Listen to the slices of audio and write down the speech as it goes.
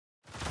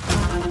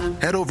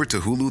Head over to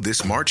Hulu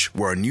this March,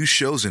 where our new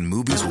shows and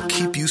movies will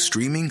keep you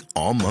streaming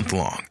all month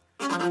long.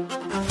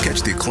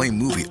 Catch the acclaimed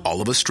movie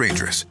All of Us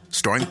Strangers,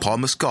 starring Paul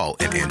Mescal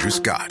and Andrew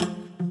Scott.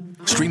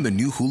 Stream the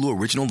new Hulu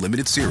original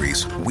limited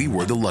series We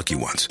Were the Lucky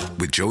Ones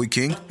with Joey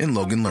King and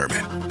Logan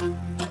Lerman.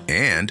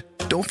 And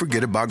don't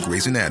forget about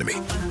Grey's Anatomy.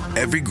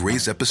 Every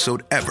Grey's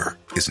episode ever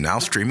is now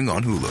streaming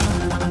on Hulu.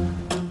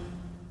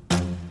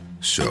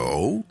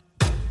 So,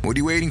 what are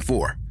you waiting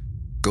for?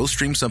 Go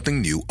stream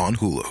something new on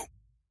Hulu.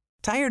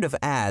 Tired of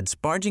ads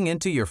barging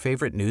into your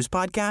favorite news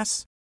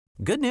podcasts?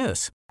 Good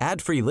news.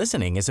 Ad-free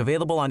listening is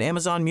available on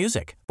Amazon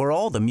Music for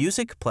all the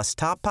music plus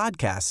top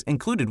podcasts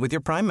included with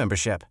your Prime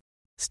membership.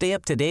 Stay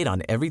up to date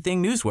on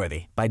everything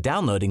newsworthy by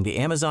downloading the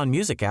Amazon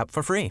Music app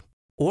for free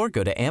or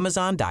go to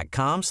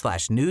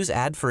amazon.com/news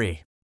ad free.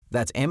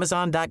 That's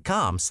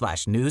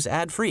amazon.com/news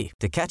ad free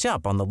to catch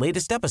up on the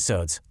latest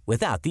episodes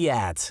without the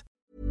ads.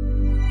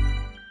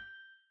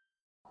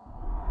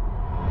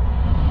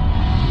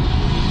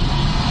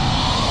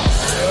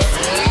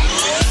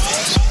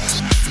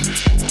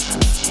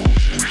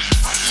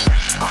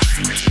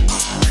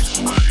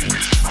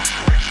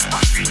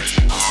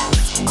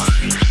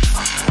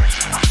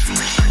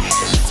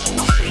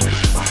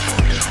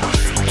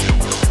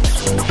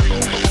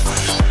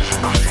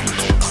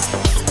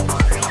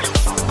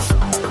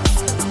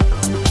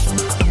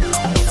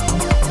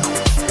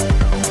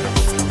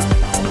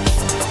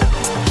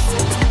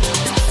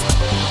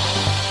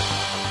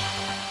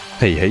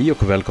 Hej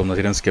och välkomna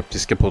till den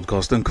skeptiska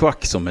podcasten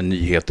Kvack som är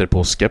nyheter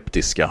på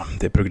skeptiska.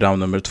 Det är program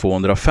nummer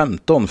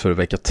 215 för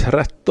vecka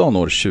 13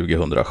 år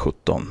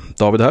 2017.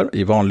 David här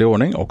i vanlig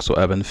ordning, också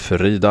även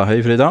Frida.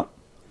 Hej Frida.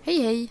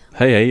 Hej hej.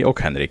 Hej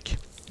och Henrik.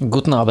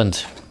 Guten Abend.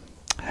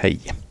 Hej.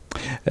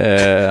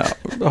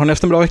 Har ni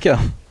haft en bra vecka?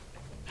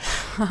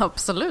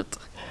 Absolut.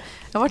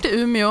 Jag har varit i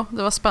Umeå,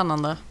 det var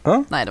spännande.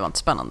 Ja? Nej, det var inte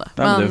spännande,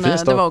 men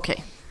det var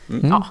okej.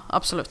 Mm. Ja,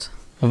 absolut.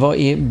 Jag var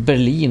i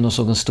Berlin och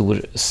såg en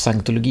stor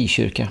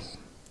scientologikyrka.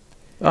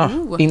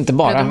 Inte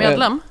bara. Är du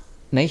medlem?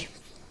 Nej.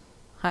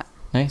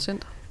 Nej.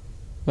 Synd.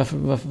 Varför?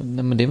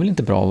 Nej, men det är väl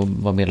inte bra att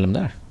vara medlem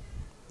där?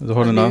 Du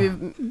har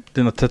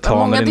dina tetaner.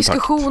 Många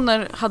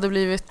diskussioner hade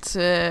blivit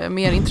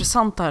mer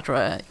intressanta här tror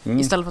jag.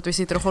 Istället för att vi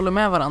sitter och håller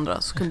med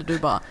varandra så kunde du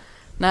bara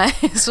nej,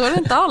 så är det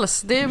inte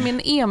alls. Det är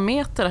min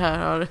e-meter här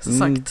har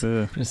sagt.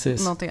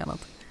 Precis. Någonting annat.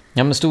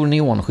 Ja, men stor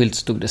neonskylt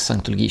stod det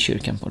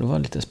scientologikyrkan på. Det var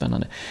lite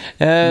spännande.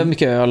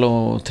 Mycket öl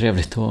och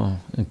trevligt och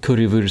en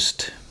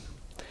currywurst.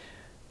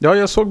 Ja,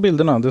 jag såg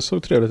bilderna. Det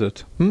såg trevligt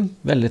ut.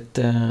 Väldigt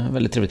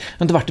trevligt. Jag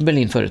har inte varit i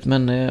Berlin förut,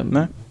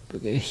 men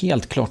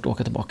helt klart att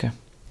åka tillbaka.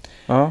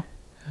 Ja.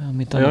 Jag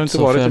har inte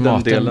varit i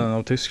den delen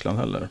av Tyskland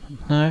heller.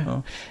 Nej.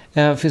 Ja.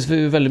 Det finns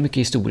väldigt mycket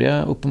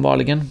historia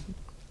uppenbarligen.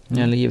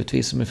 Eller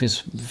givetvis, men det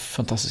finns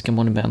fantastiska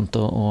monument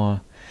och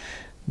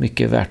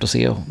mycket värt att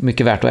se och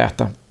mycket värt att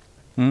äta.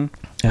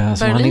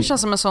 Berlin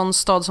känns som en sån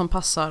stad som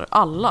passar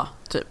alla,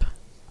 typ.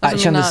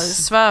 Alltså mina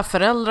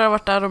svärföräldrar har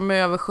varit där, de är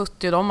över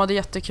 70 och de hade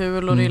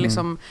jättekul och det är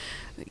liksom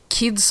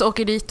kids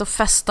åker dit och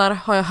festar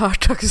har jag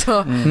hört också.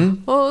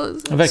 Och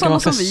sådana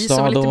som vi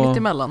som är lite mitt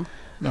emellan.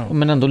 Ja.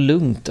 Men ändå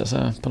lugnt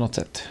alltså, på något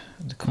sätt.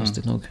 Det är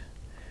konstigt nog.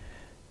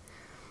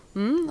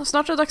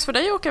 Snart är det dags för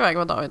dig att åka iväg,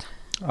 va, David?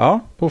 Ja,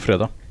 på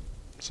fredag.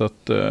 Så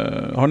att,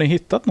 har ni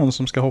hittat någon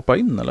som ska hoppa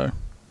in eller?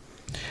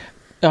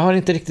 Jag har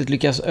inte riktigt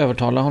lyckats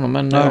övertala honom,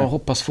 men jag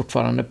hoppas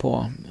fortfarande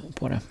på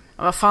det.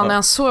 Vad fan, är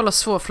han så eller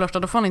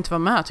svårflörtad, då får han inte vara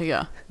med, tycker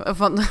jag.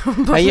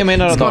 Nej, jag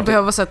menar ska man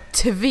behöva så att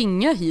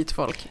tvinga hit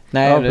folk?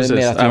 Nej, det är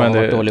mer att jag har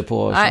varit dålig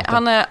på att nej,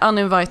 han är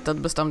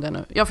uninvited, bestämde jag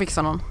nu. Jag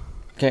fixar någon.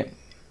 Okej.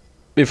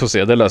 Vi får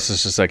se, det löser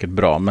sig säkert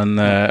bra.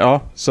 Men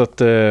så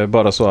att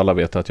bara så alla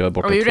vet att jag är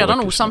borta. Och vi är ju redan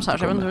osams här,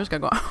 så jag vet inte hur det ska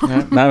gå.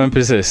 Nej, men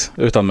precis,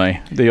 utan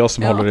mig. Det är jag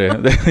som håller det.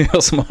 Det är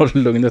jag som håller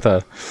lugnet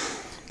här.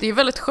 Det är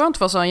väldigt skönt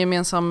för oss att ha en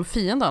gemensam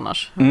fiende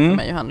annars, för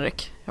mig och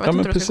Henrik. Jag vet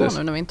inte hur det ska gå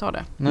nu när vi inte har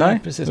det. Nej,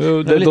 precis. Då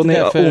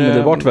ni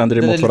omedelbart vänder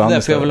emot varandra. Det är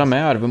därför jag vill ha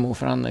med Arvemo,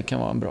 för han kan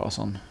vara en bra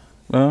sån.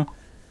 Ja.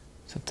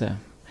 Så att,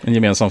 en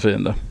gemensam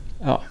fiende.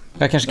 Ja,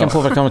 jag kanske kan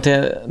påverka honom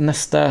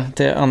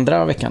till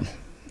andra veckan.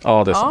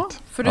 Ja, det är sant.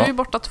 För du är ju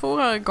borta 2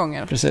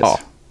 gånger. Precis. Ja.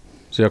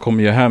 Så jag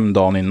kommer ju hem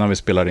dagen innan vi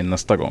spelar in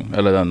nästa gång.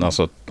 Eller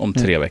alltså om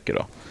 3 veckor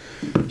då.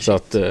 Så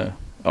att,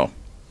 ja.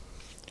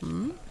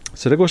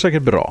 Så det går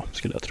säkert bra,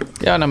 skulle jag tro.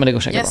 Ja, nej, men det går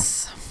säkert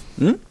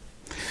bra.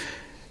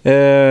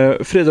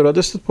 Frida, du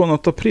hade stött på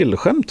något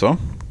aprilskämt, va?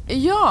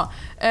 Ja,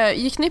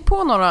 gick ni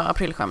på några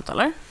aprilskämt,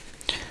 eller?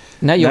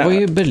 Nej, jag var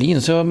ju i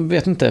Berlin, så jag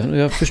vet inte.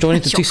 Jag förstår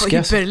inte tyska.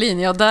 Jag var i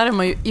Berlin, där är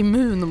man ju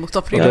immun mot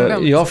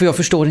aprilskämt. Ja, för jag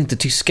förstår inte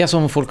tyska, så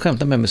om folk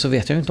skämtar med mig så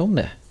vet jag inte om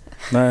det.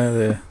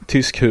 Nej,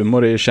 tysk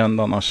humor är ju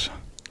känd annars.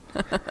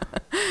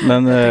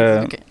 Men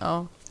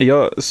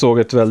jag såg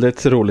ett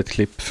väldigt roligt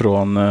klipp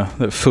från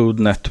Food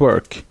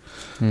Network.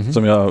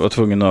 Som jag var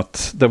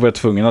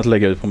tvungen att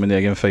lägga ut på min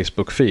egen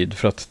Facebook-feed,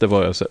 för att det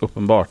var så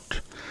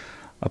uppenbart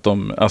att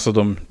de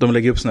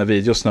lägger upp såna här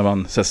videos när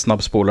man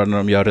snabbspolar när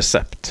de gör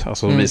recept.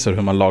 Alltså de visar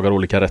hur man lagar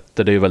olika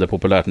rätter. Det är ju väldigt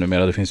populärt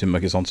numera. Det finns ju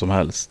mycket sånt som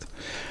helst.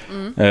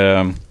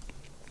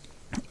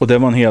 Och det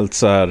var en helt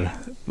så här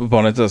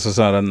vanligt, alltså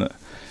så här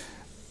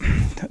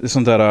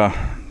sånt där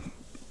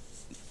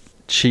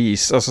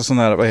cheese, alltså sån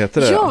här, vad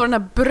heter det? Ja, den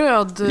här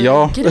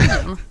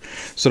brödgrejen.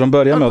 Så de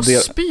börjar med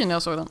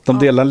att de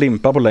delar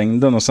limpa på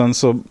längden och sen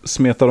så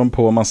smetar de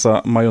på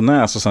massa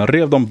majonnäs och sen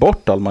rev de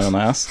bort all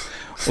majonnäs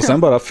och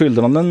sen bara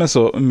fyllde de den med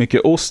så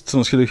mycket ost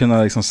som skulle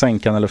kunna liksom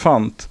sänka en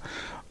elefant.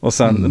 Och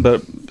sen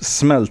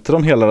smälter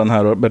de hela den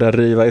här och börjar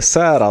riva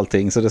isär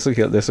allting. Så det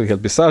såg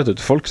helt bisarrt ut.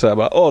 Folk säger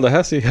bara, det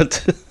här ser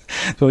helt...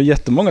 Det var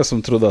jättemånga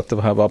som trodde att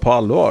det här var på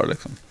allvar.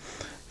 Liksom.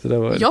 Så det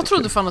var jag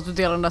trodde fan att du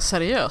delade den där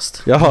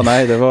seriöst. Jaha,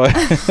 nej, det var...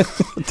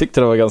 jag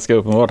tyckte det var ganska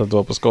uppenbart att du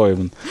var på skoj.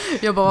 Men...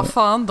 Jag bara, vad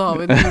fan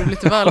David, du är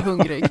lite väl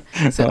hungrig.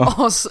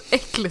 Ser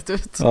asäckligt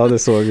ut. Ja, det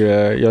såg...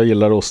 Jag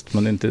gillar ost,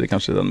 men inte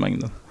kanske i den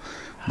mängden.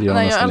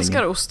 Nej, jag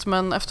älskar ost,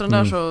 men efter den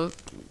där så...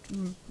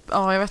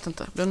 Ja, jag vet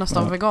inte. Jag blev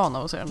nästan vegan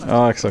av att se den där.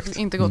 Ja, exakt.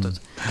 Inte gott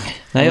ut.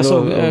 Nej, jag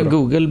såg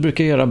Google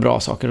brukar göra bra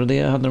saker och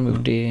det hade de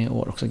gjort i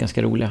år också,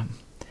 ganska roliga.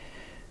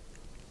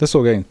 Det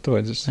såg jag inte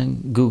faktiskt.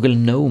 Google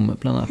Gnome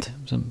bland annat.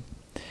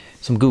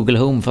 Som Google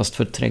Home fast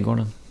för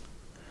trädgården.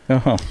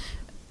 Jaha.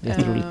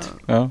 Jätteroligt.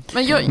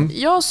 Men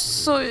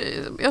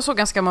jag såg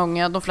ganska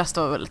många, de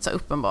flesta var väldigt så här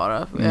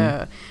uppenbara.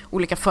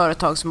 Olika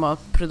företag som har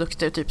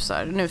produkter typ så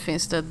här, nu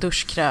finns det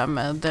duschkräm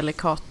med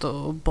Delicato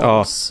och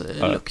Bols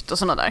lukt och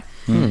sådana där.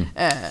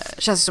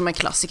 Känns som en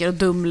klassiker, och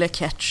Dumle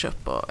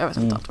ketchup och jag vet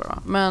inte allt vad det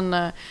var.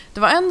 Men det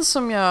var en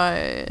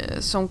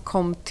som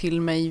kom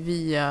till mig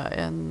via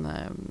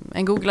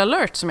en Google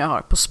alert som jag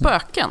har på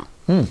spöken.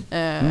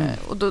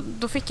 Och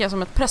då fick jag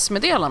som ett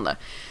pressmeddelande.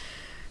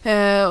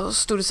 Och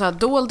stod det så här: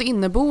 dold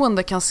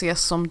inneboende kan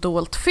ses som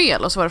dolt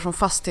fel, och så var det från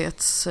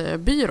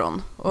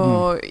fastighetsbyrån.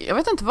 Och jag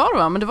vet inte vad det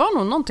var, men det var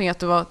nog någonting att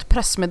det var ett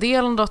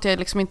pressmeddelande, att jag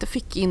liksom inte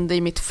fick in det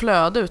i mitt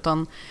flöde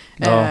utan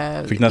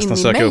fick nästan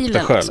söka upp det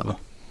själv. Liksom.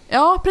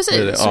 Ja,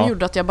 precis. Som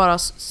gjorde att jag bara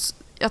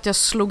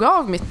slog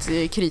av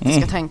mitt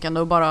kritiska tänkande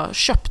och bara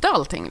köpte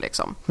allting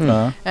liksom.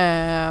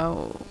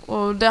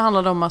 Och det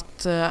handlade om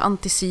att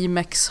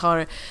Anticimex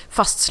har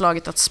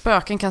fastslagit att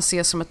spöken kan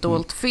ses som ett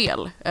dolt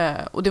fel.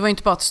 Och det var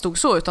inte bara att det stod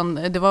så, utan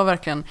det var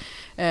verkligen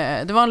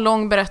det var en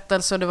lång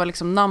berättelse, och det var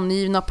liksom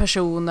namngivna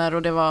personer,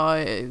 och det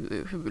var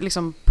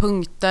liksom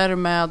punkter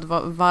med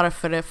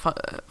varför det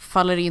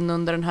faller in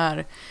under den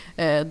här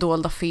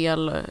dolda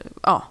fel,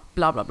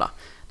 bla bla bla.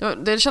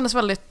 Det kändes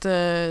väldigt,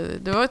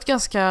 det var ett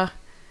ganska...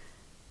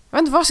 Jag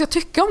vet inte vad jag ska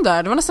tycka om det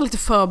här. Det var nästan lite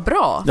för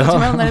bra. För jag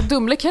menar, när det är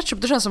Dumle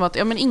ketchup, det känns som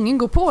att men ingen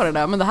går på det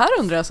där. Men det här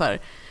undrar jag så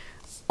här,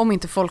 om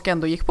inte folk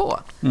ändå gick på.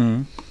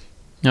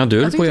 Ja,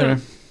 du höll på att göra det.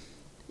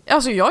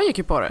 Alltså jag gick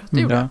ju på det.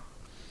 Det gjorde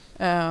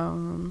jag.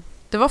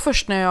 Det var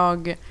först när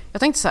jag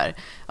tänkte så här,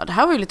 det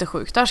här var ju lite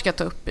sjukt. Det här ska jag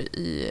ta upp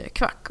i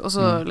kvack. Och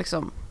så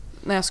liksom,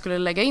 när jag skulle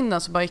lägga in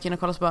den så bara gick in och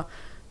kollade, så bara,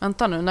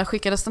 vänta nu, när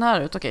skickades den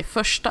här ut? Okej,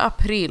 1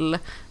 april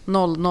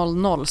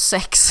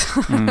 0006.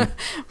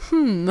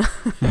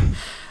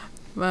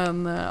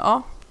 Men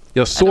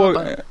jag såg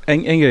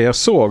en grej jag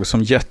såg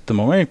som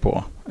jättemånga gick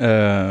på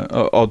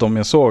av dem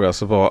jag såg,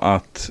 alltså, var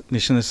att ni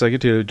känner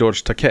säkert till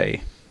George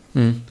Takei.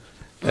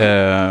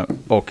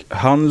 Och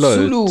han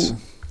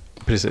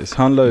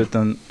la ut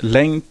en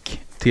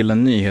länk till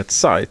en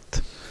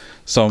nyhetssajt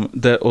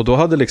och då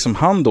hade liksom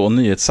han och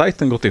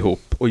nyhetssajten gått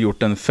ihop och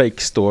gjort en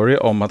fake story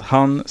om att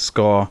han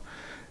ska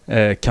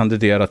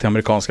kandidera till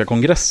amerikanska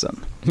kongressen.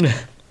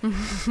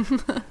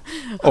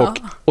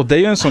 Och det är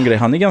ju en sån grej,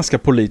 han är ganska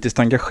politiskt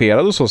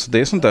engagerad och så det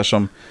är sånt där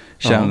som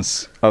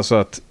känns, alltså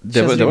att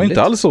det var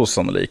inte alls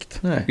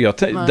osannolikt.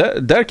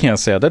 Där kan jag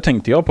säga, där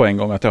tänkte jag på en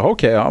gång att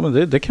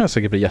men det kan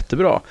säkert bli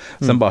jättebra.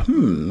 Sen bara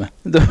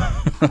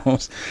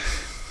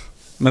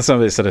men sen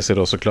visade det sig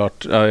då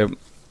såklart,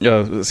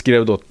 jag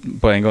skrev då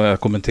på en gång, jag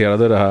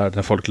kommenterade det här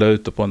när folk la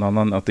ut det på en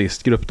annan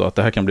ateistgrupp då, att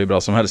det här kan bli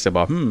bra som helst. Jag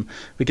bara,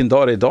 vilken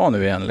dag är det idag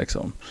nu igen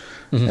liksom.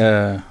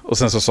 Och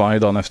sen så sa han ju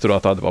dagen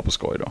efteråt att det var på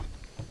skoj då.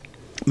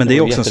 Men det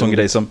är också en sån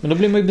grej som... Men då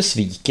blir man ju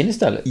besviken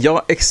istället.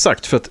 Ja,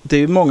 exakt. För att det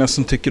är många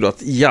som tycker då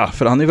att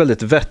för han är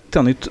väldigt vettig.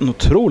 Han är en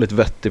otroligt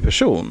vettig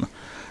person.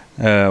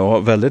 Och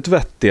har väldigt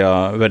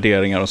vettiga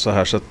värderingar och så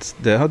här. Så att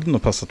det hade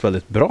nog passat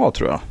väldigt bra,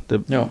 tror jag. Det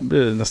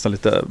blir nästan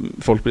lite...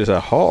 Folk blir så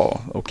här,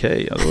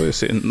 okej, det var ju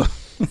synd.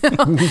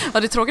 Ja,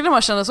 det är tråkigt när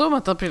man känner så om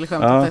ett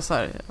aprilskämt. Att det är så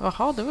här,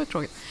 det var ju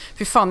tråkigt.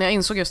 Fy fan, jag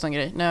insåg just en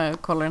grej när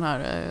jag kollade den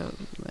här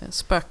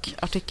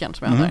spökartikeln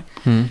som jag hade.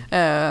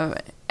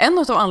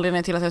 En av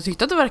anledningarna till att jag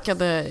tyckte att det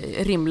verkade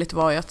rimligt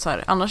var ju att så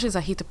här, annars är det så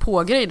här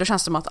hittepå-grej, då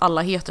känns det som att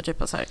alla heter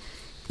typ så här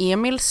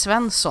Emil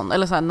Svensson,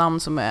 eller så här namn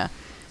som är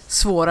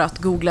svåra att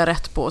googla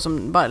rätt på,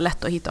 som bara är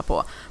lätt att hitta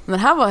på. Men den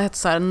här var ett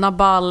så här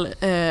Nabal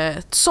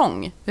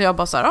Tsohg. Jag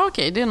bara så här,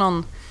 okej, det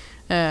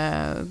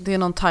är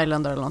någon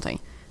thailändare eller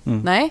någonting.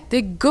 Nej, det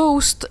är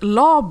Ghost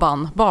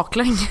Laban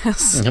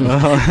baklänges.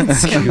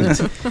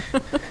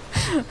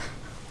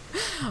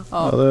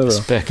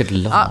 Spöket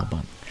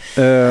Laban.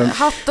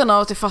 Hatten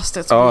av till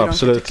fastighetsbyrån. Ja,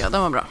 absolut.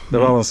 Den var bra. Det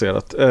var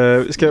avancerat.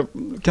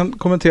 Kan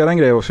kommentera en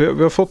grej också.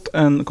 Vi har fått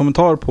en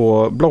kommentar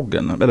på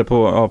bloggen, eller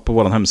på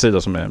vår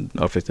hemsida som är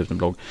effektivt en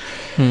blogg.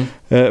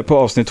 På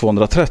avsnitt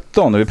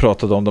 213 när vi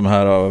pratade om de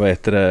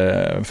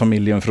här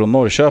familjen från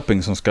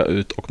Norrköping som ska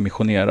ut och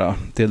missionera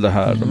till det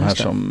här, de här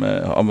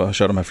som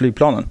kör de här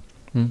flygplanen.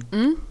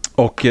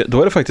 Och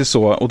då är det faktiskt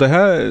så, och det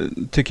här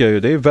tycker jag ju,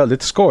 det är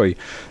väldigt skoj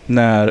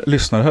när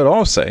lyssnare hör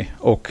av sig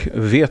och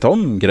vet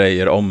om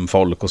grejer om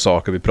folk och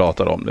saker vi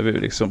pratar om. Det vi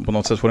liksom på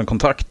något sätt får en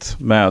kontakt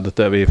med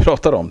det vi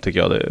pratar om, tycker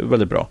jag. Det är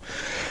väldigt bra.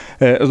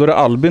 Då är det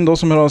Albin då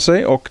som hör av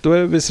sig, och då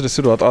visar det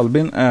sig då att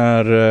Albin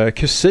är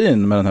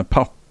kusin med den här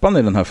pappan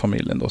i den här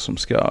familjen då som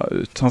ska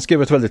ut. Han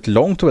skrev ett väldigt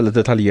långt och väldigt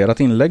detaljerat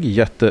inlägg.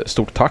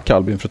 Jättestort tack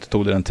Albin för att du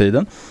tog dig den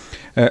tiden.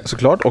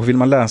 Såklart, och vill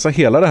man läsa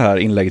hela det här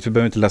inlägget, vi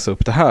behöver inte läsa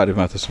upp det här i och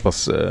med att det är så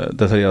pass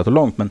detaljerat och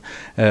långt, men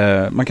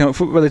man kan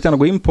väldigt gärna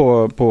gå in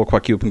på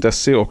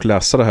quackq.se och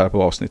läsa det här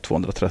på avsnitt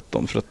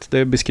 213 för att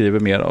det beskriver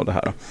mer av det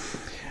här.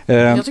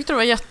 Jag tyckte det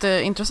var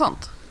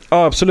jätteintressant.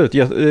 Ja, absolut.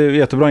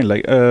 Jättebra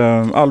inlägg.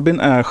 Albin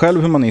är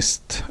själv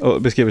humanist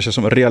och beskriver sig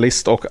som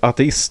realist och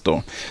ateist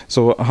då.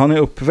 Så han är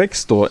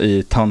uppväxt då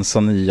i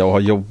Tanzania och har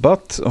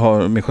jobbat,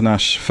 har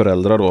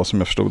missionärsföräldrar då som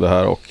jag förstod det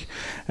här, och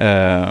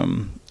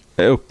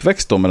är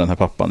uppväxt då med den här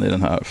pappan i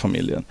den här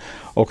familjen.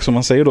 Och som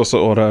man säger då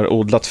så har det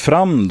odlat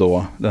fram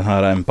då den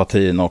här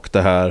empatin och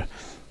det här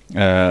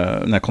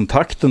den här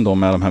kontakten då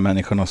med de här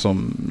människorna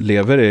som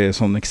lever i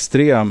sån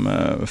extrem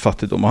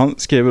fattigdom. Och han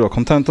skriver då,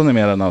 kontentan är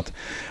mer än att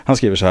han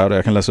skriver så här, och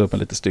jag kan läsa upp en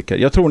liten stycke.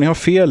 Jag tror ni har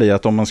fel i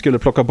att om man skulle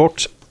plocka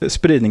bort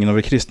spridningen av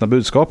det kristna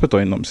budskapet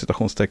då inom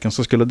citationstecken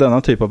så skulle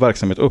denna typ av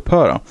verksamhet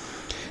upphöra.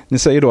 Ni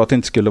säger då att det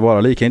inte skulle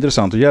vara lika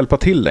intressant att hjälpa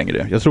till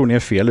längre. Jag tror ni är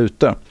fel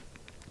ute.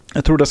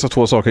 Jag tror dessa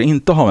två saker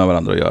inte har med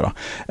varandra att göra.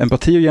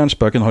 Empati och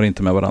hjärnspöken har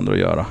inte med varandra att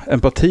göra.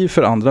 Empati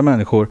för andra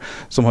människor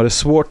som har det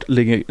svårt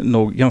ligger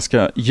nog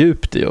ganska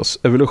djupt i oss.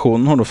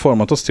 Evolutionen har nog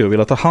format oss till att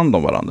vilja ta hand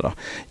om varandra.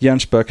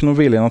 Hjärnspöken och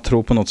viljan att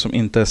tro på något som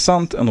inte är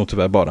sant är nog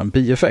tyvärr bara en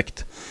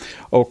bieffekt.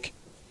 Och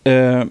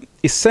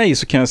i sig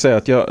så kan jag säga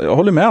att jag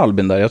håller med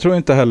Albin där. Jag tror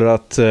inte heller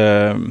att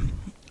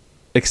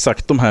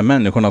exakt de här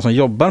människorna som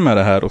jobbar med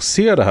det här och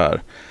ser det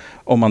här,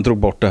 om man drog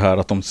bort det här,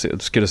 att de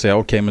skulle säga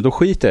okej, men då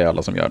skiter jag i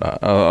alla som gör det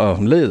här, alla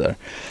som lider.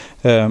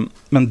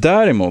 Men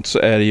däremot så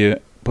är det ju,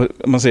 om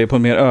man säger på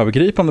en mer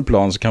övergripande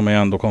plan, så kan man ju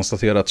ändå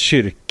konstatera att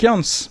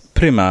kyrkans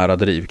primära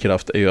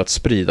drivkraft är ju att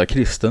sprida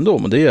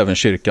kristendom, och det är även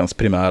kyrkans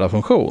primära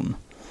funktion.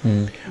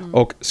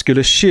 Och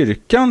skulle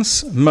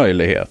kyrkans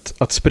möjlighet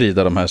att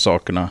sprida de här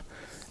sakerna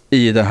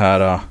i det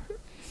här,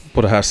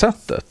 på det här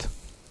sättet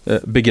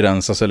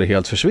begränsas eller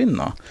helt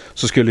försvinna,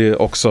 så skulle ju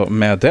också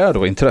med det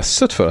då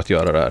intresset för att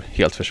göra det här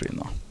helt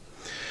försvinna.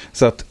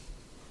 Så att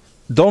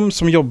de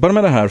som jobbar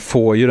med det här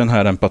får ju den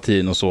här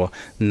empatin och så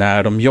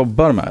när de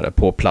jobbar med det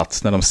på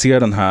plats, när de ser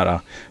den här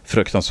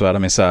fruktansvärda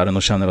misären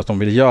och känner att de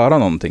vill göra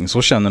någonting.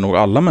 Så känner nog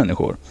alla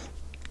människor.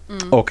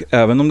 Och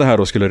även om det här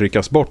då skulle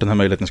ryckas bort, den här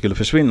möjligheten skulle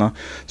försvinna,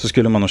 så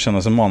skulle man nog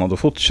känna sig manad att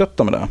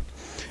fortsätta med det.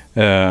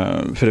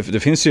 För det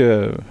finns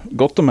ju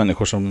gott om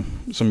människor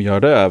som gör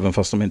det även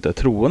fast de inte är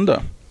troende.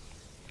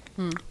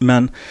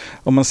 Men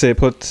om man säger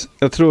på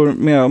jag tror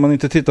mer, om man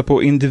inte tittar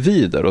på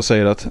individer och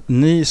säger att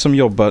ni som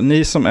jobbar,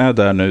 ni som är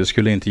där nu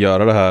skulle inte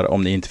göra det här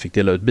om ni inte fick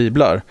dela ut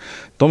biblar.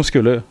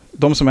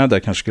 De som är där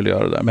kanske skulle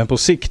göra det. Men på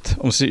sikt,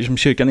 om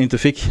kyrkan inte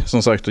fick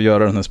som sagt att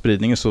göra den här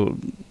spridningen, så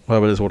har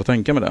jag väldigt svårt att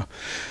tänka med det.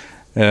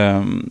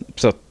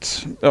 Så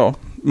att, ja,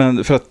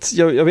 men för att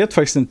jag vet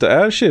faktiskt inte,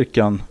 är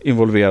kyrkan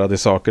involverad i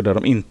saker där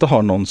de inte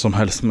har någon som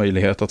helst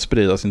möjlighet att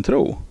sprida sin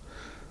tro?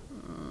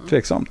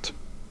 Tveksamt.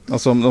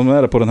 Alltså om de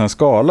är på den här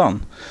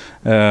skalan.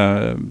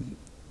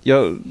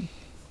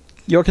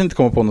 Jag kan inte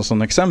komma på något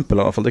sådant exempel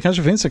i alla fall. Det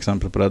kanske finns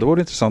exempel på det. Det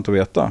vore intressant att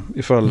veta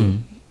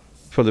ifall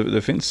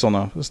det finns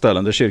sådana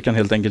ställen där kyrkan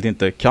helt enkelt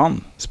inte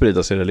kan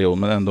sprida sin religion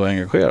men ändå är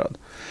engagerad.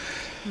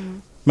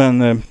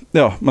 Men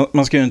ja,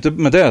 man ska ju inte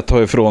med det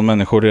ta ifrån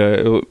människor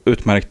det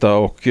utmärkta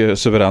och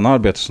suveräna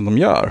arbete som de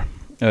gör.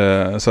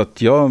 Så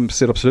att jag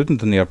ser absolut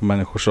inte ner på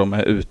människor som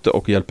är ute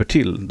och hjälper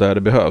till där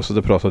det behövs. Och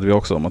det pratade vi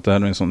också om, att det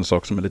här är en sån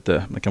sak som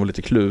man kan vara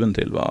lite kluven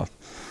till, va?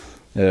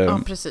 Ja,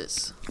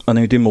 precis. Man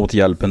är inte emot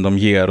hjälpen de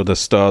ger och det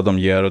stöd de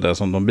ger och det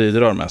som de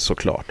bidrar med,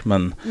 såklart.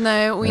 Men,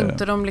 nej, och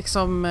inte de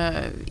liksom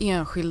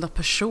enskilda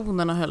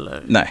personerna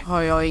heller. Nej.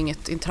 Har jag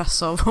inget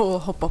intresse av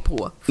att hoppa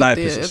på.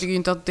 Nej, jag tycker ju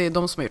inte att det är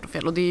de som har gjort något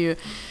fel. Och det är ju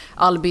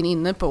Albin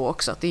inne på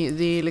också, att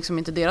det är liksom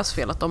inte deras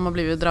fel att de har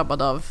blivit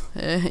drabbade av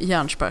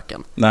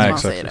hjärnspöken. Nej,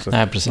 exakt.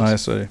 Nej, precis. Nej,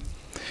 så är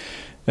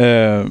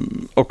det.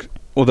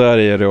 Och där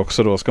är det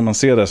också då, ska man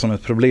se det som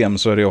ett problem,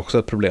 så är det också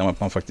ett problem att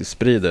man faktiskt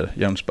sprider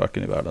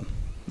hjärnspöken i världen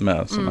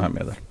med sådana här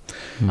medel.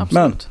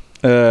 Men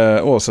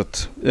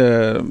oavsett,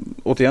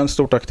 återigen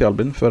stort tack till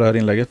Albin för det här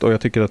inlägget, och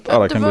jag tycker att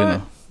alla kan gå in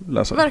och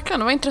läsa. Verkligen,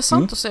 det var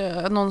intressant att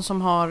se någon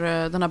som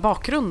har den här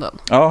bakgrunden.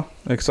 Ja,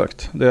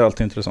 exakt. Det är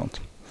alltid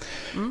intressant.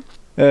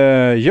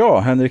 Ja,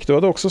 Henrik, du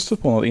hade också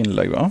stått på något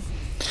inlägg, va?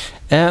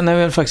 Nej,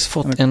 vi har faktiskt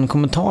fått en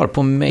kommentar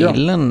på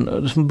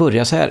mejlen som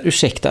börjar så här: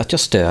 ursäkta att jag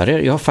stör er,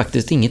 jag har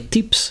faktiskt inget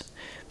tips.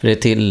 För det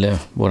är till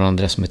vår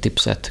adress som är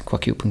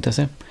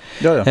tips@quack.se.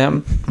 Ja.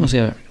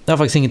 Jag har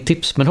faktiskt inget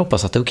tips, men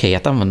hoppas att det är okej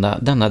att använda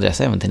denna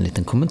adress även till en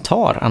liten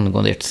kommentar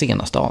angående ert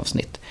senaste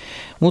avsnitt.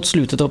 Mot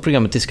slutet av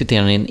programmet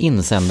diskuterar ni en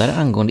insändare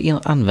angående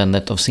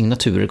användandet av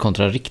signaturer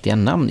kontra riktiga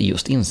namn i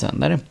just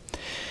insändare.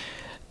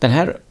 Den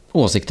här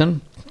åsikten,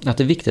 att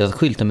det är viktigt att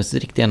skylta med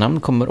sitt riktiga namn,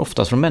 kommer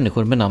oftast från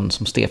människor med namn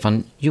som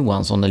Stefan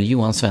Johansson eller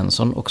Johan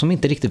Svensson och som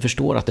inte riktigt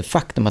förstår att det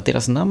faktum att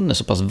deras namn är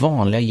så pass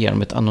vanliga ger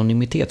dem ett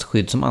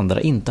anonymitetsskydd som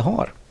andra inte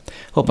har.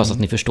 Hoppas att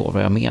ni förstår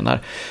vad jag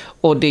menar.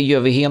 Och det gör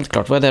vi helt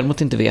klart. Vad jag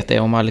däremot inte vet är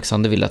om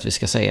Alexander vill att vi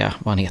ska säga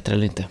vad han heter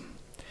eller inte.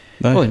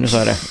 Nej. Oj, nu sa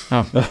jag det.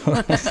 Ja.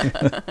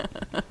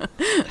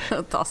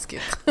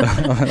 Taskigt.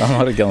 Han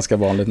har ett ganska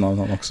vanligt namn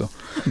han också.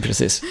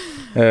 Precis.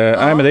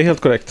 Nej, men det är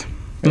helt korrekt.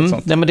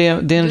 Nej, men det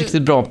är en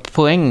riktigt bra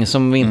poäng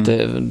som vi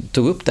inte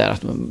tog upp där.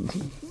 Att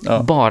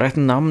bara ett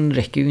namn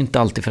räcker ju inte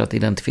alltid för att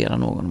identifiera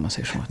någon, om man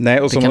säger så.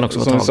 Nej, och som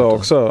vi sa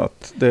också,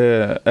 att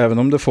även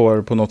om det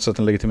får på något sätt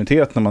en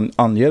legitimitet när man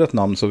anger ett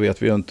namn, så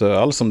vet vi ju inte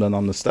alls om det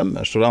namnet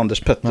stämmer. Så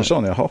Anders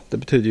Pettersson, det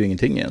betyder ju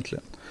ingenting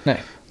egentligen.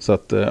 Nej. Så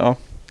att, ja.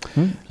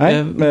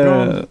 Nej,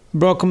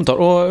 bra kommentar.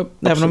 Och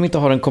absolut. Även om vi inte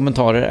har en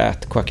kommentarer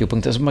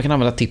 @quack.se, så man kan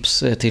använda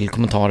tips till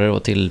kommentarer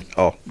och till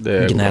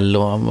gnäll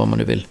och vad man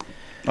nu vill.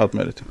 Allt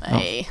möjligt.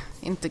 Nej,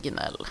 inte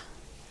gnäll.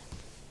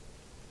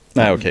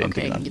 Nej, okej,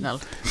 inte gnäll.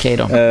 Okej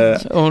då.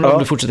 Om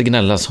du fortsätter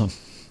gnälla så.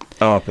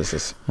 Ja,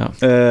 precis.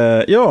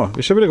 Ja,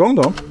 vi kör väl igång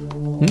då.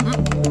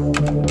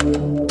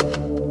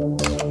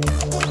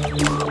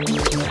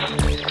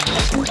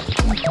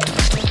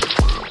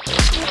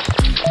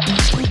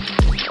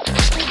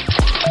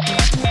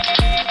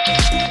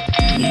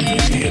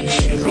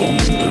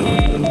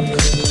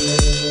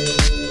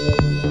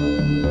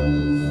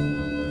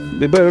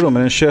 Vi börjar då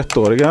med den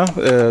 21-åriga.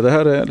 Det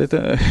här är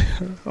lite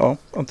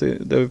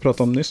det vi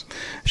pratade om nyss.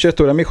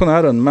 21-åriga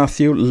missionären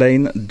Matthew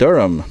Lane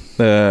Durham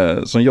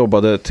som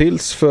jobbade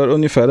tills för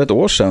ungefär ett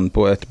år sedan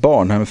på ett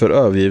barnhem för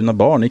övergivna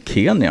barn i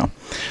Kenya.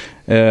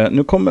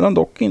 Nu kommer han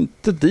dock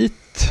inte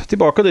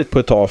tillbaka dit på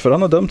ett tag, för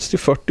han har dömts till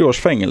 40 års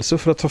fängelse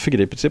för att ha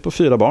förgripit sig på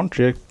 4 barn,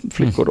 3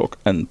 flickor och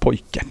en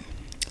pojke.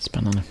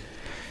 Spännande.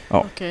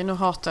 Ja. Okej, nu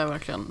hatar jag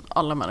verkligen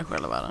alla människor i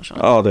hela världen.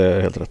 Ja, det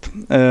är helt rätt.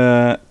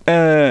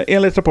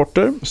 Enligt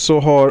rapporter så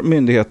har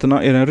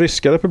myndigheterna i den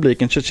ryska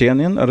republiken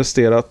Tjetjenien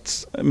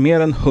arresterat mer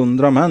än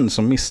 100 män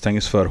som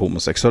misstänks för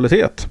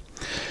homosexualitet.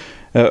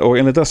 Och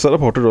enligt dessa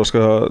rapporter då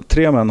ska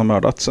 3 män ha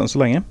mördats än så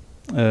länge.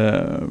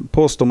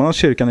 Påstår man att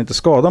kyrkan inte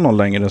skadar någon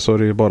längre, så är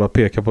det ju bara att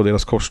peka på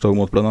deras korståg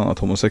mot bland annat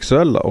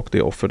homosexuella och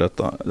det offer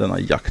denna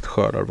jakt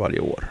skördar varje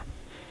år.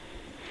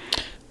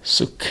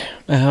 Suck.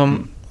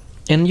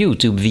 En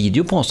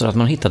YouTube-video påstår att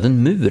man hittat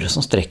en mur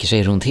som sträcker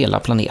sig runt hela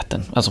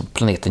planeten, alltså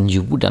planeten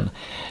jorden.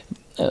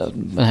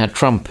 Den här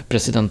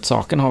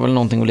Trump-presidentsaken har väl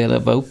någonting att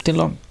leda upp till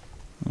då?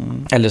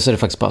 Eller så är det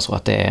faktiskt bara så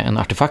att det är en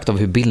artefakt av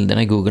hur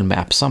bilderna i Google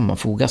Maps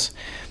sammanfogas.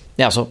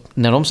 Alltså,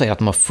 när de säger att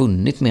de har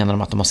funnit, menar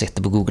de att de har sett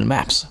det på Google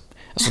Maps.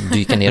 Alltså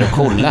dyka ner och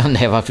kolla.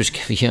 Nej, varför ska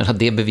vi göra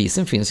det?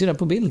 Bevisen finns ju där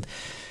på bild.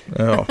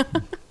 Ja.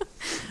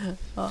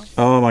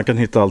 Ja, man kan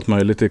hitta allt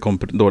möjligt i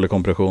dålig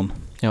kompression.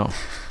 Ja.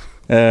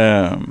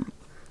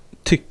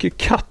 Tycker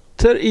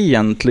katter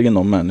egentligen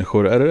om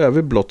människor, eller är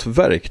vi blott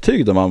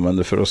verktyg de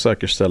använder för att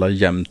säkerställa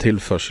jämn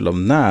tillförsel av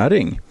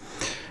näring?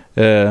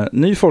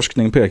 Ny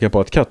forskning pekar på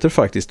att katter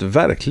faktiskt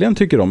verkligen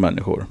tycker om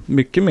människor.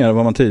 Mycket mer än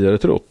vad man tidigare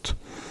trott.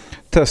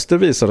 Tester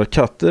visar att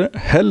katter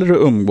hellre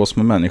umgås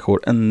med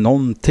människor än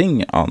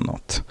någonting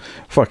annat.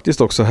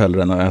 Faktiskt också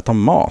hellre än att äta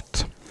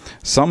mat.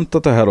 Samt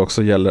att det här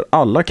också gäller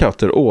alla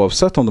katter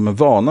oavsett om de är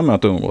vana med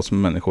att umgås med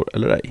människor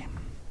eller ej.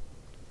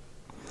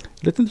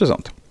 Lite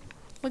intressant.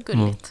 Vad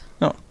gulligt.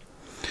 Ja.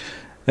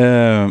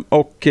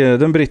 Och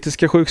den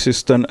brittiska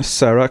sjuksystern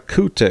Sarah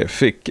Coote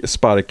fick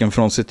sparken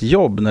från sitt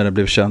jobb när det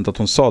blev känt att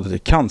hon sa till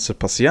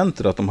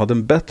cancerpatienter att de hade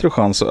en bättre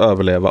chans att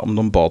överleva om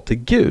de bad till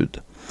Gud.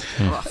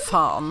 Vad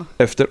fan.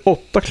 Efter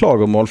 8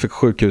 klagomål fick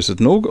sjukhuset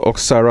nog, och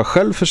Sarah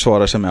själv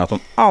försvarar sig med att hon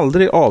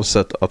aldrig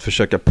avsett att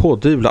försöka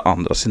pådyvla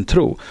andra sin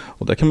tro.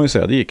 Och det kan man ju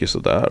säga, det gick ju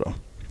sådär då.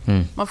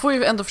 Man får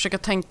ju ändå försöka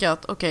tänka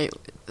att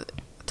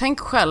tänk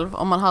själv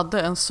om man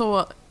hade en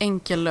så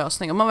enkel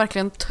lösning. Om man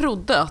verkligen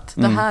trodde att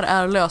det här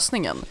är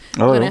lösningen.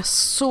 Och den är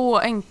så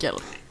enkel.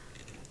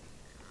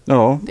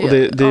 Ja, och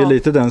det är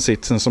lite den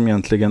sitsen som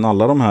egentligen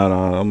alla de här,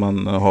 om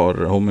man har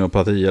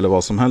homeopati eller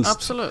vad som helst.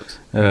 Absolut.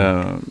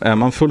 Är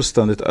man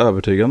fullständigt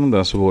övertygad om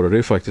det, så vore det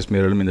ju faktiskt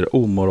mer eller mindre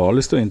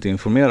omoraliskt att inte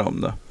informera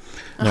om det.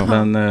 Ja.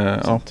 Men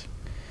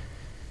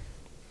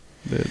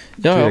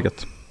det är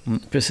tvegat.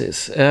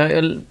 Precis.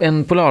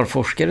 En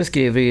polarforskare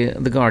skrev i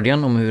The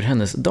Guardian om hur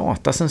hennes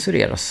data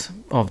censureras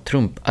av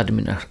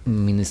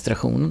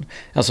Trump-administrationen.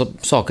 Alltså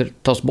saker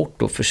tas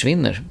bort och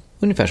försvinner,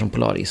 ungefär som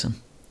polarisen.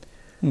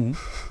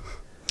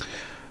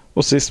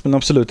 Och sist men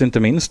absolut inte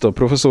minst då,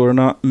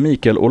 professorerna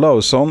Mikael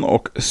Olausson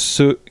och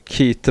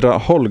Sukitra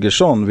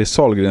Holgersson vid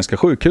Sahlgrenska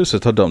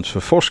sjukhuset har dömts för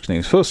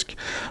forskningsfusk,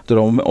 då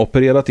de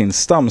opererat in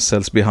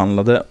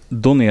stamcellsbehandlade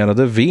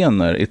donerade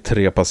vener i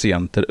 3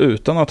 patienter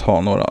utan att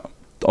ha några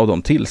av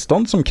de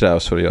tillstånd som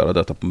krävs för att göra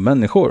detta på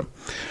människor.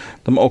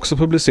 De har också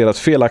publicerat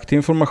felaktig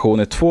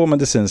information i 2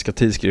 medicinska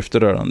tidskrifter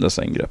rörande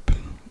dessa ingrepp.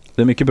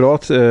 Det är mycket bra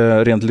att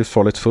rent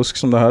livsfarligt fusk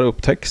som det här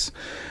upptäcks.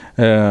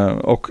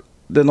 Och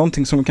det är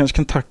någonting som vi kanske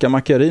kan tacka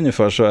Macchiarini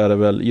för, så är det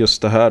väl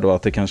just det här då,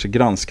 att det kanske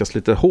granskas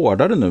lite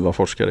hårdare nu vad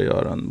forskare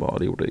gör än vad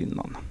det gjorde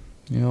innan.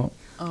 Ja.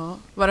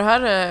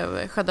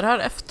 Skedde det här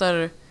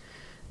efter,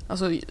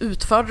 alltså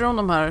utförde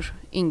de här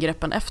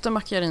ingreppen efter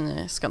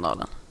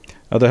Macchiarini-skandalen?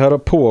 Ja, det här har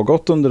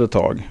pågått under ett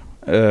tag.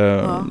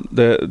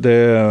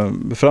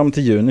 Fram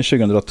till juni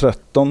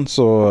 2013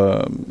 så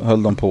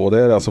höll de på.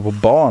 Det är alltså på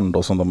barn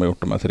då som de har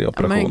gjort de här 3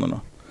 operationerna.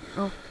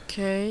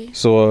 Okay.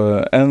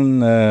 Så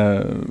en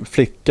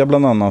flicka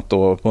bland annat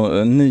då,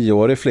 en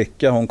 9-årig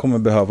flicka, hon kommer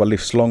behöva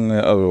livslång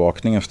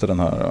övervakning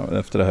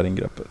efter det här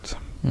ingreppet.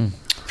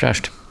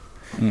 Fräscht.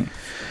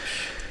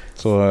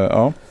 Så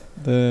ja,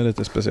 det är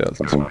lite speciellt.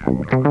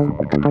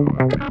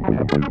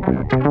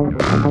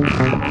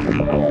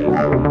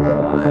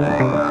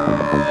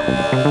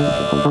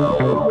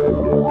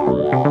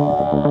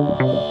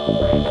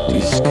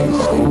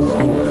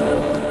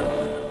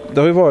 Det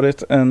har ju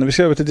varit vi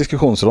ska över till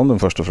diskussionsronden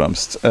först och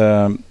främst.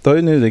 Det har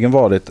ju nyligen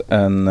varit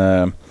en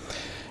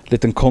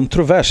liten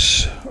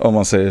kontrovers, om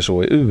man säger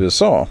så, i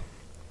USA.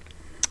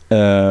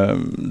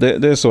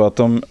 Det är så att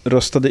de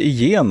röstade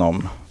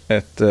igenom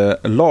ett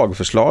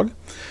lagförslag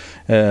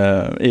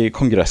i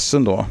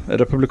kongressen då.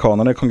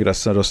 Republikanerna i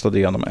kongressen röstade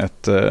igenom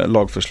ett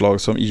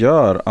lagförslag som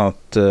gör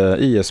att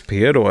ISP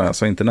då,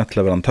 alltså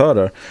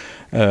internetleverantörer,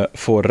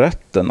 får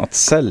rätten att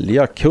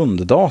sälja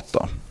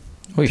kunddata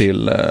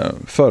till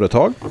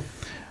företag.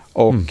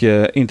 Och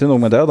inte nog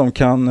med det, de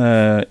kan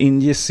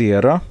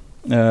injicera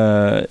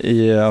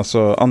i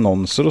alltså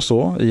annonser och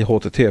så i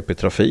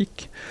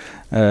HTTP-trafik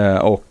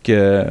och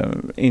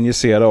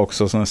injicera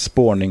också såna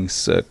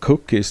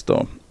spårningscookies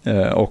då.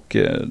 Och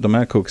de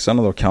här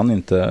cookiesarna då kan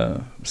inte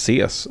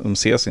ses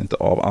inte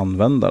av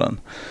användaren.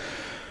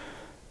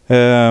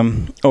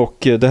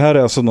 Och det här är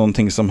alltså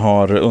någonting som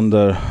har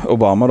under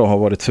Obama då har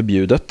varit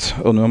förbjudet,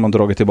 och nu har man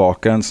dragit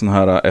tillbaka en sån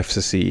här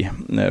FCC,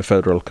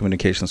 Federal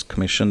Communications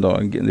Commission då,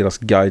 deras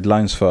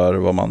guidelines för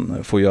vad man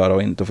får göra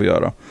och inte får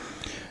göra.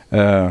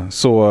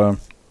 Så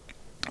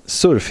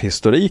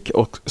surfhistorik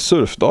och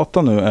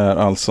surfdata nu är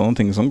alltså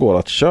någonting som går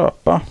att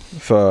köpa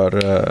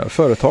för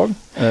företag,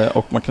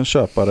 och man kan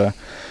köpa det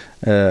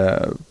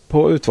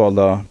på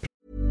utvalda.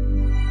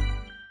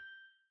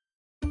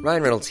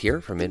 Ryan Reynolds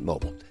here from Mint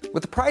Mobile.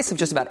 With the price of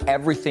just about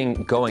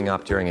everything going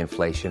up during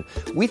inflation,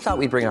 we thought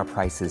we'd bring our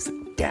prices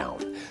down.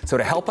 So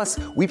to help us,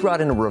 we brought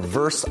in a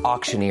reverse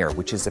auctioneer,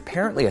 which is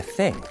apparently a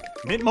thing.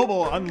 Mint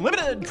Mobile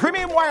Unlimited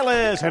Premium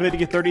Wireless. How to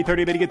get 30,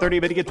 30, bit to get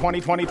 30, bit to get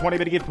 20, 20, 20,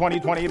 bit to get 20,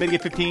 20, bit to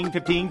get 15,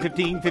 15,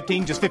 15,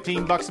 15, just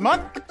 $15 a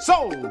month?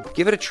 Sold!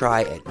 Give it a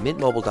try at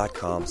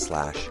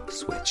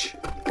mintmobile.com/switch.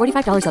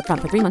 $45 up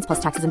front for 3 months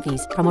plus taxes and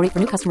fees. Promo rate for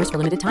new customers for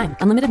limited time.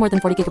 Unlimited more than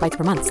 40 gigabytes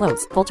per month.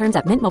 Slows full terms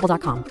at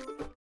mintmobile.com.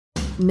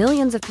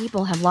 Millions of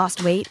people have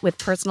lost weight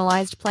with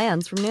personalized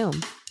plans from Noom.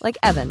 Like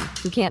Evan,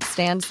 who can't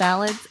stand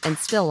salads and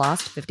still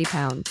lost 50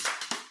 pounds.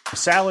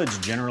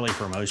 Salads generally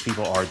for most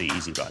people are the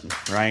easy button,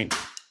 right?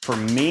 For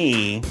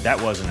me,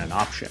 that wasn't an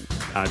option.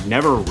 I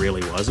never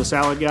really was a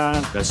salad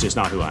guy. That's just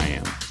not who I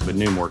am. But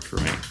Noom worked for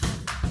me.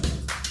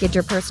 Get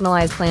your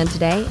personalized plan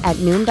today at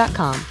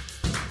Noom.com.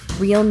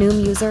 Real Noom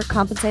user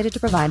compensated to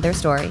provide their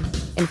story.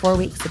 In 4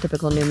 weeks, the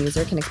typical Noom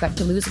user can expect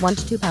to lose 1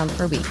 to 2 pounds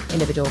per week.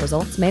 Individual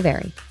results may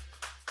vary.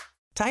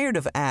 Tired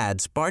of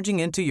ads barging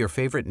into your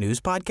favorite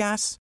news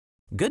podcasts?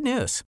 Good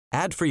news.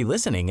 Ad-free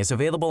listening is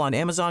available on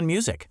Amazon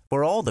Music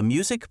for all the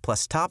music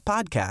plus top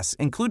podcasts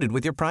included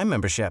with your Prime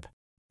membership.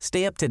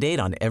 Stay up to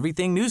date on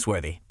everything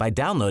newsworthy by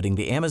downloading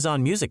the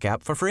Amazon Music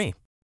app for free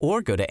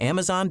or go to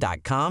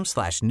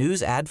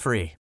amazon.com/news ad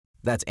free.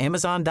 That's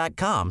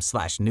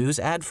amazon.com/news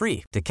ad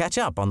free to catch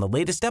up on the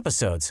latest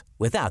episodes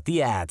without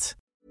the ads.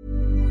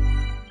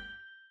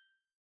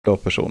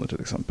 Personer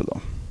till exempel då.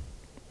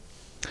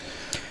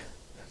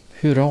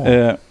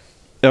 Hurra.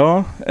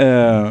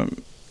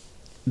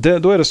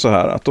 Då är det så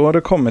här att då har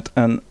det kommit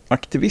en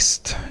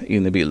aktivist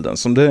in i bilden,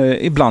 som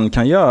det ibland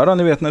kan göra.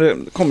 Ni vet när det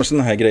kommer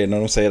såna här grejer när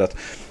de säger att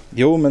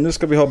jo, men nu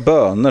ska vi ha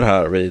böner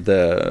här vid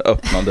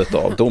öppnandet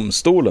av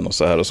domstolen och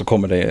så här, och så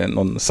kommer det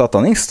någon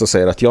satanist och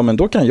säger att ja, men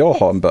då kan jag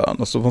ha en bön,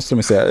 och så måste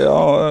de säga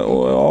ja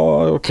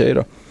okej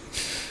då.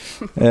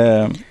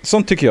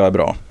 Sånt tycker jag är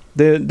bra.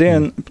 Det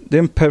är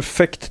en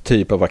perfekt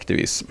typ av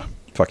aktivism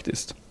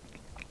faktiskt.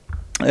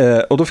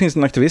 Och då finns det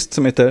en aktivist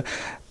som heter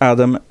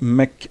Adam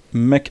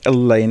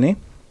McElhaney,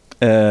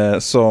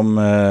 som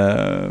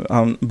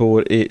han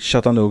bor i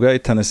Chattanooga i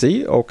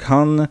Tennessee, och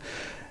han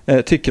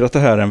tycker att det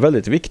här är en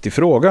väldigt viktig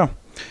fråga.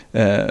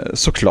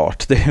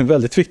 Såklart, det är en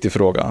väldigt viktig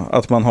fråga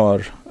att man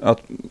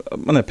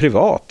är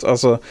privat,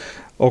 alltså,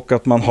 och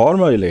att man har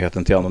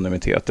möjligheten till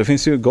anonymitet. Det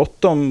finns ju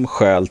gott om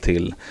skäl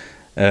till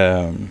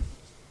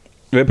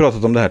vi har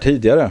pratat om det här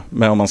tidigare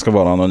med om man ska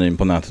vara anonym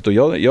på nätet, och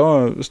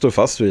jag står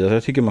fast vid att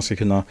jag tycker man ska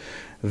kunna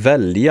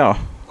välja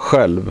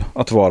själv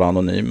att vara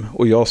anonym,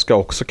 och jag ska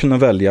också kunna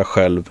välja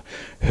själv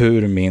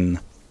hur min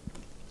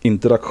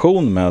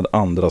interaktion med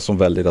andra som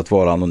väljer att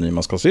vara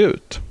anonyma ska se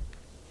ut.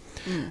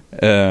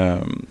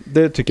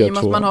 Det tycker jag är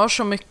att man har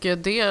så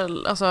mycket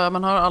alltså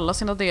man har alla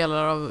sina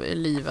delar av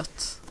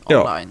livet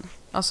online. Ja.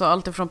 Alltså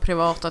allt ifrån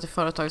privata till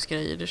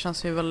företagsgrejer. Det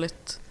känns ju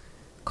väldigt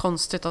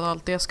konstigt att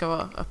allt det ska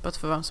vara öppet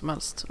för vem som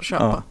helst att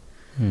köpa.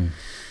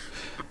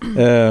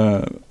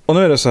 Och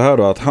nu är det så här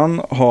då att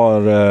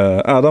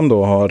Adam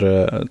då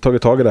har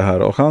tagit tag i det här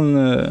och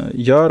han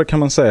gör, kan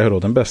man säga, då,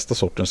 den bästa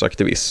sortens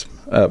aktivism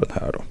även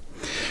här då.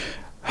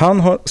 Han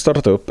har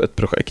startat upp ett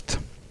projekt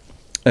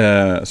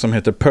som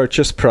heter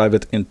Purchase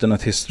Private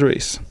Internet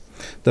Histories,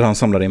 där han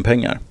samlar in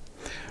pengar.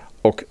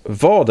 Och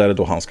vad är det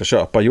då han ska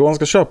köpa? Jo, han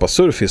ska köpa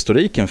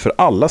surfhistoriken för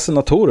alla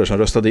senatorer som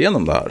röstade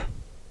igenom det här.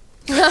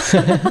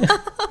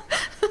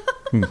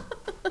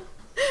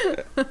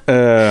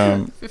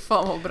 Fy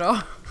fan vad bra.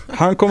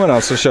 Han kommer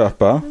alltså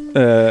köpa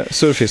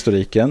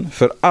surfhistoriken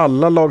för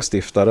alla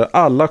lagstiftare,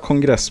 alla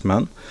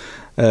kongressmän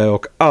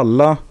och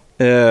alla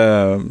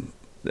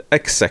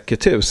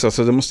executives.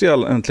 Alltså det måste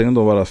ju äntligen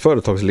då vara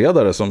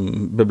företagsledare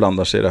som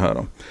beblandar sig i det här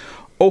då.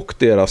 Och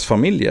deras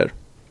familjer.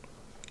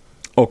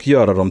 Och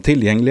göra dem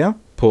tillgängliga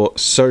på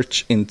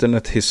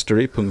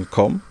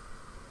searchinternethistory.com.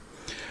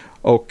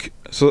 Och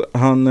så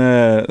han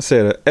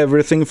säger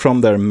everything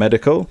from their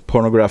medical,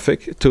 pornographic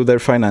to their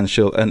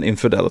financial and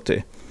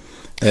infidelity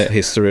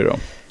history då.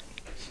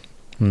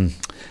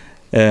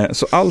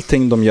 Så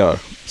allting de gör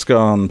ska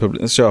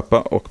han köpa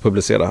och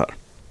publicera här.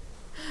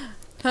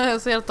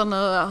 Jag ser att han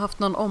har haft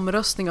någon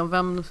omröstning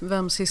om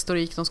vems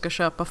historik de ska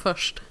köpa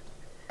först.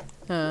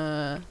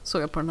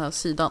 Såg jag på den här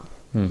sidan.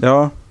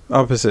 Ja,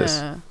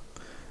 precis.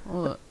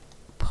 Och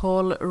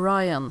Paul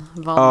Ryan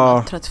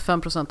vann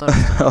 35% av det.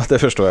 Ja, det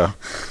förstår jag.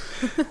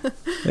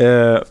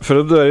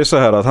 För då är det så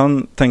här att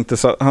han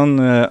tänkte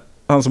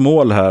hans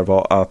mål här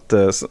var att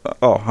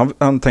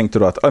han tänkte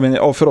då att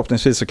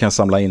förhoppningsvis så kan jag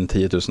samla in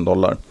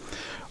 $10,000.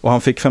 Och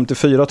han fick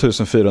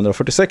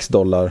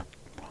 $54,446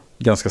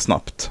 ganska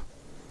snabbt.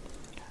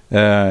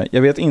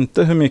 Jag vet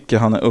inte hur mycket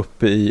han är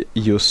uppe i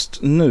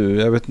just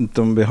nu. Jag vet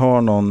inte om vi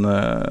har någon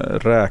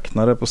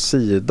räknare på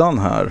sidan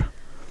här.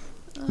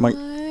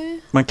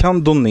 Man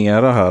kan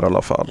donera här i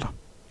alla fall.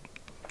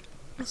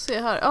 Jag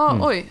ser här.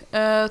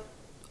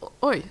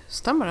 Oj,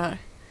 stämmer det här?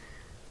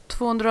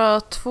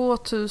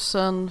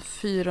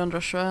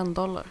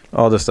 $202,421.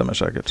 Ja, det stämmer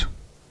säkert.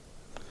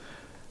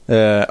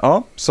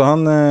 Så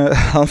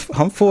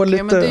han får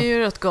lite... men det är ju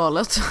rätt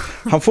galet.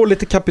 Han får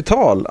lite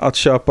kapital att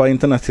köpa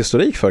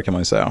internethistorik för, kan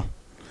man ju säga.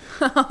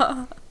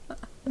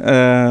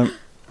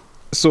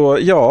 Så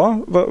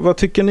ja, vad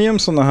tycker ni om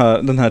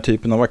den här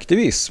typen av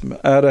aktivism?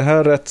 Är det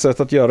här rätt sätt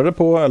att göra det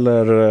på?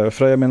 Eller,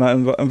 för jag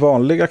menar, en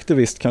vanlig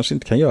aktivist kanske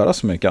inte kan göra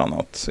så mycket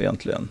annat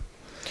egentligen.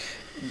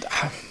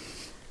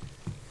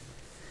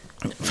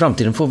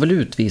 Framtiden får väl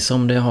utvisa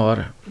om det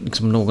har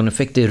liksom någon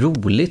effekt. Det är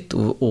roligt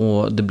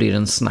och det blir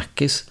en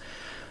snackis.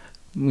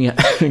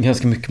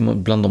 Ganska mycket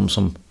bland de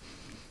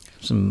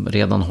som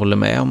redan håller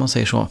med, om man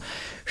säger så.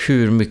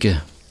 Hur mycket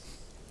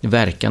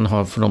verkan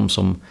har för dem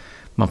som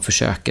man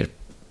försöker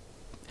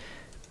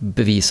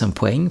bevisa en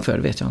poäng för,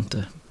 vet jag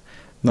inte.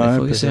 Nej, det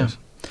får vi se.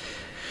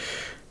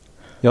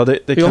 Ja, det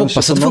jag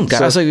hoppas att det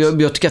funkar. Alltså,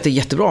 jag tycker att det är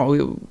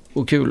jättebra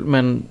och kul,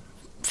 men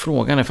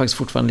frågan är faktiskt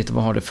fortfarande lite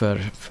vad har det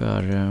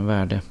för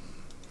värde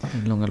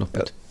i långa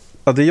loppet.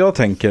 Ja, det jag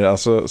tänker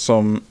alltså,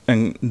 som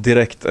en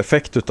direkt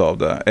effekt utav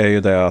det är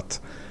ju det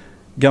att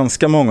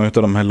ganska många av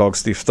de här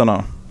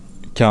lagstiftarna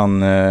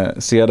kan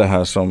se det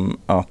här som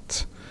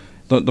att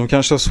de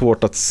kanske har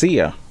svårt att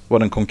se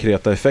vad den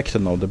konkreta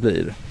effekten av det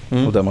blir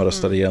och det man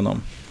röstar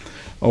igenom.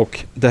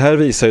 Och det här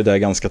visar ju det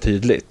ganska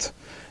tydligt.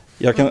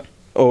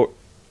 Och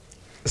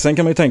sen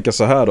kan man ju tänka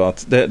så här då,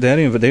 att det är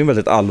en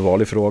väldigt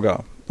allvarlig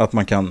fråga att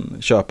man kan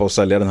köpa och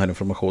sälja den här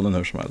informationen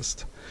hur som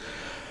helst.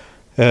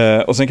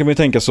 Och sen kan man ju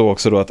tänka så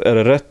också då, att är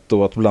det rätt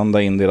då att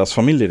blanda in deras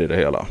familjer i det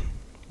hela?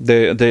 Det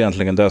är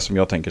egentligen det som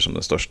jag tänker som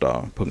den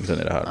största punkten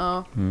i det här.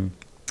 Ja.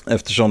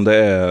 Eftersom det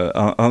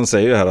är, han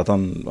säger ju här att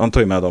han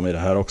tar ju med dem i det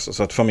här också,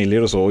 så att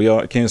familjer och så. Och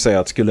jag kan ju säga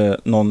att skulle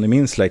någon i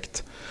min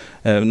släkt,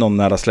 någon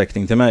nära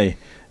släkting till mig,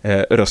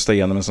 rösta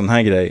igenom en sån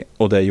här grej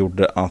och det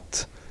gjorde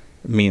att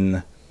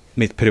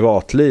mitt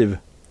privatliv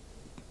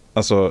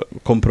alltså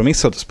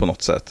kompromissades på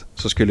något sätt,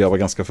 så skulle jag vara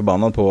ganska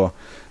förbannad på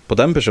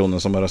den personen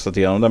som har röstat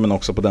igenom det, men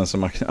också på den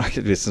som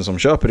aktivisten som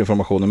köper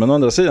informationen. Men å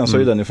andra sidan så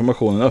är den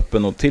informationen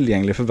öppen och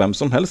tillgänglig för vem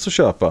som helst att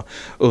köpa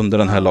under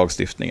den här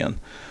lagstiftningen.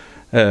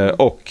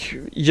 Och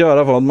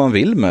göra vad man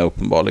vill med,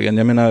 uppenbarligen.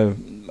 Jag menar,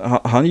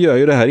 han gör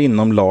ju det här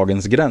inom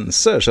lagens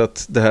gränser, så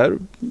att det här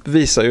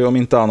visar ju om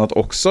inte annat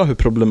också hur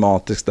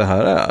problematiskt det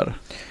här är.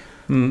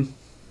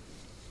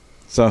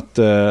 Så att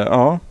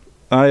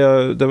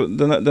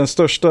den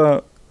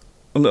största,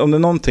 om det är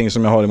någonting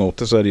som jag har emot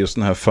det, så är det just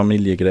den här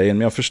familjegrejen.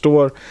 Men jag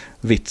förstår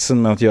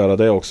vitsen med att göra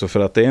det också, för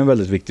att det är en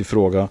väldigt viktig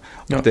fråga.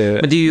 Ja. Men det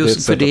är ju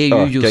just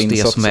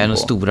det som är det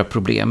stora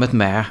problemet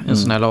med en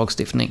sån här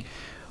lagstiftning.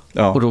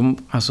 Ja. Och då,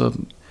 alltså,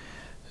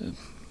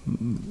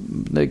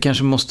 det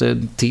kanske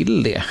måste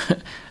till det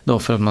då,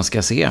 för att man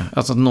ska se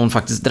alltså att någon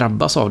faktiskt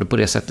drabbas av det på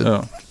det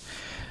sättet,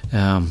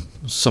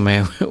 som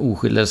är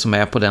oskyldig, som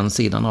är på den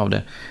sidan av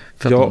det,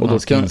 för att man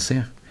ska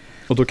inse.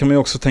 Och då kan man ju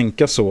också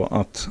tänka så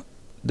att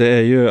det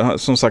är ju,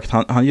 som sagt,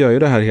 han gör ju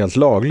det här helt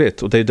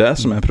lagligt. Och det är det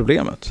som är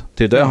problemet.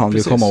 Det är det han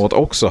vill komma åt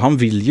också. Han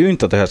vill ju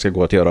inte att det här ska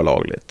gå att göra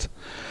lagligt.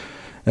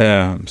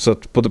 Så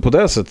att på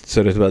det sättet så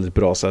är det ett väldigt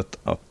bra sätt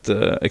att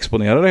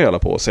exponera det hela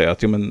på och säga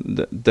att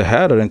det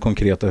här är den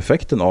konkreta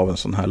effekten av en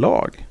sån här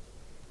lag.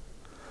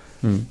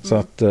 Så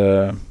att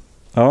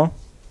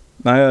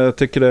jag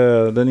tycker det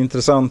är en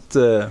intressant,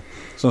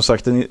 som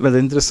sagt, en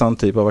väldigt intressant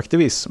typ av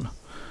aktivism.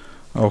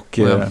 Och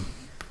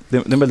det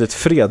är en väldigt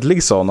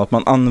fredlig sån, att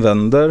man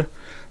använder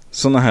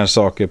såna här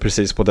saker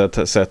precis på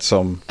det sätt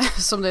som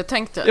det är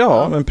tänkt.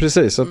 Ja, men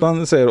precis. Att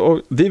man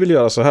säger, vi vill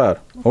göra så här.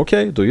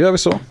 Okej, då gör vi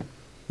så.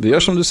 Vi gör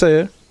som du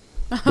säger.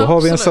 Då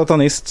har vi en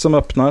satanist som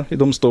öppnar i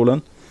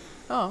domstolen.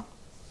 Ja.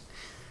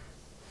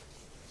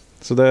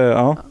 Så det,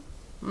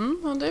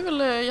 det är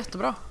väl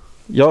jättebra.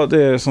 Ja,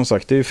 det är som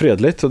sagt, det är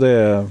fredligt och det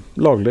är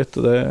lagligt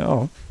och det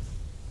är,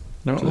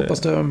 Jag hoppas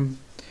det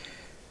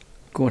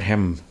går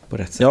hem på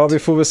rätt sätt. Ja, vi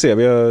får väl se.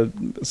 Vi har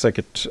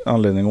säkert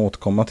anledning att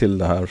återkomma till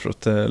det här, för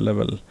att det är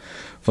väl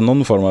få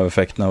någon form av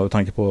effekt när och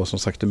tanke på, som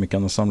sagt, hur mycket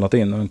han har samlat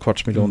in.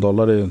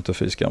 $250,000 är ju inte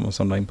fy skam att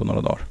samla in på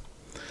några dagar.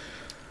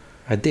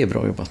 Ja, det är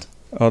bra jobbat.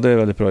 Ja, det är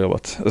väldigt bra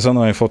jobbat. Sen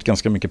har han ju fått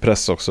ganska mycket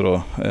press också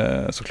då,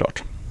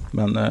 såklart.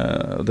 Men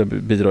det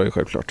bidrar ju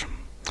självklart.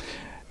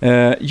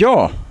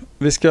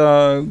 Vi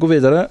ska gå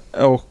vidare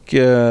och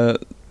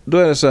då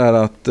är det så här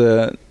att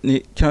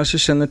ni kanske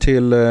känner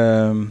till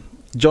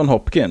John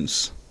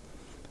Hopkins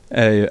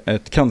är ju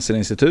ett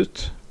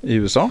cancerinstitut i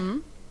USA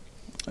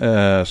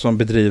som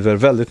bedriver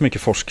väldigt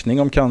mycket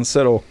forskning om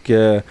cancer och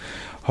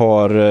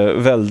har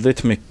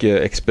väldigt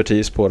mycket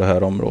expertis på det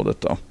här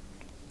området då.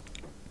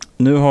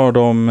 Nu har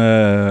de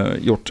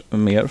gjort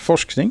mer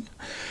forskning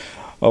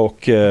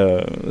och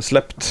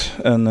släppt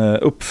en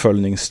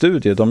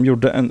uppföljningsstudie. De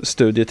gjorde en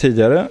studie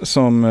tidigare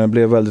som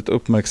blev väldigt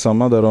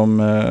uppmärksammad där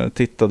de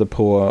tittade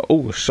på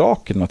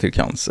orsakerna till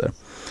cancer.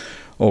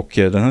 Och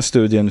den här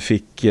studien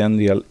fick en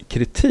del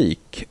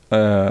kritik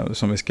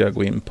som vi ska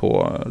gå in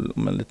på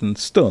om en liten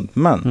stund.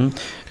 Men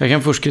jag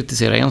kan först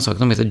kritisera en sak.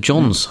 De heter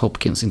Johns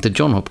Hopkins, inte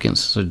John Hopkins.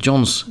 Så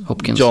Johns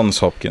Hopkins. Johns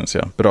Hopkins,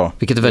 ja. Bra.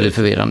 Vilket är väldigt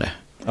förvirrande.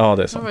 Ja,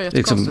 det är sant. Det var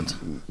jättekonstigt.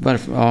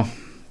 Varför? Ja,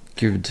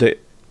 gud.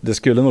 Det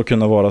skulle nog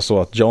kunna vara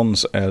så att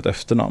Johns är ett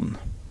efternamn,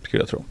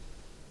 skulle jag tro.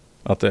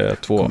 Att det är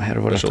två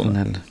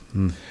personer.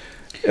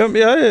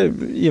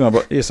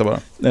 Jag gissar bara.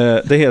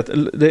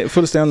 Det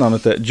fullständiga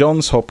namnet är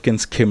Johns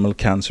Hopkins Kimmel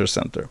Cancer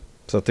Center.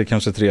 Så att det är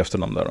kanske 3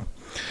 efternamn där då.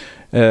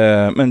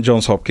 Men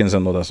Johns Hopkins är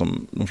ändå det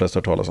som de flesta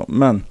har talat om.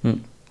 Men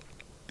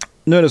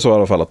nu är det så i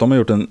alla fall att de har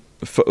gjort en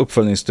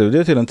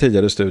uppföljningsstudie till en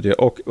tidigare studie.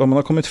 Och vad man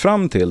har kommit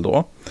fram till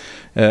då,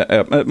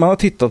 man har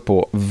tittat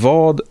på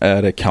vad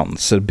är det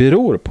cancer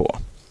beror på.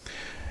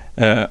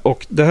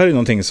 Och det här är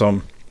någonting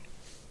som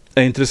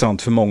är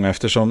intressant för många,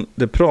 eftersom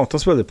det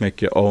pratas väldigt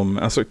mycket om,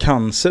 alltså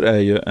cancer är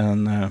ju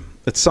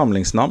ett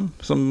samlingsnamn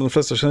som de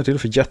flesta känner till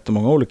för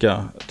jättemånga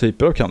olika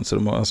typer av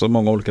cancer, alltså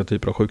många olika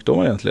typer av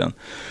sjukdomar egentligen.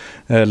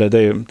 Eller det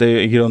är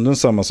i grunden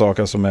samma sak,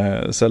 alltså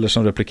med celler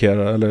som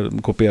replikerar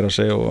eller kopierar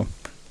sig och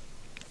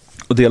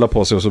delar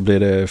på sig och så blir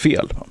det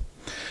fel.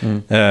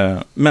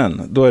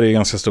 Men då är det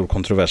ganska stor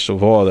kontrovers, och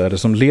vad är det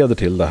som leder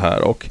till det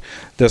här? Och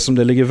det som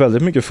det ligger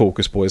väldigt mycket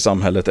fokus på i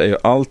samhället är ju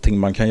allting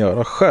man kan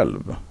göra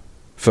själv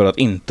för att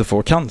inte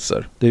få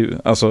cancer. Det är ju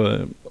alltså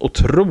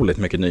otroligt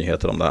mycket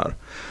nyheter om det här.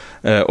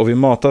 Och vi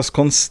matas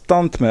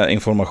konstant med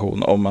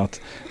information om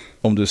att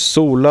om du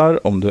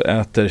solar, om du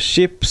äter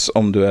chips,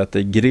 om du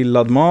äter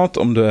grillad mat,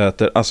 om du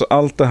äter, alltså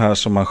allt det här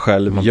som man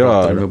själv gör.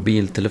 Man pratar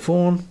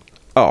mobiltelefon.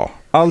 Ja,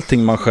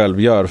 allting man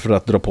själv gör för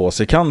att dra på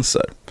sig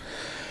cancer.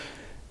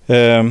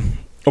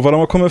 Och vad de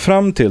har kommit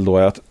fram till då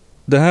är att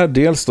det här,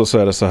 dels då så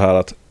är det så här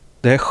att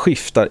det här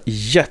skiftar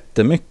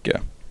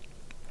jättemycket.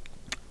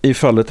 I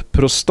fallet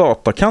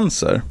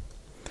prostatacancer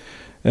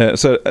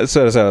så är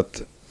det så här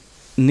att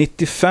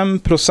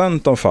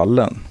 95% av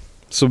fallen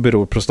så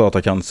beror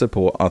prostatacancer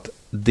på att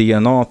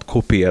DNA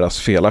kopieras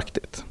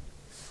felaktigt.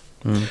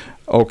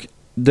 Och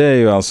det är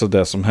ju alltså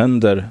det som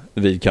händer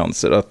vid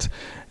cancer, att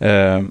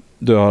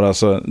du har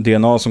alltså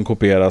DNA som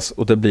kopieras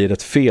och det blir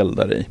ett fel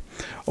där i.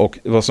 Och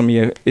vad som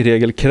i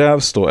regel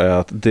krävs då är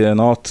att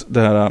DNA,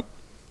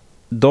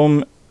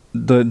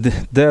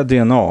 det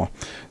DNA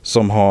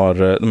som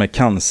har de här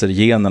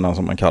cancergenerna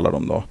som man kallar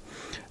dem då,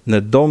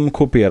 när de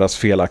kopieras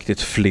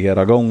felaktigt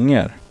flera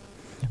gånger.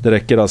 Det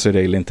räcker alltså i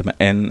regel inte med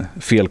en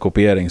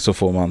felkopiering så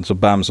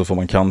får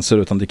man cancer,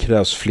 utan det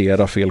krävs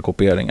flera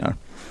felkopieringar.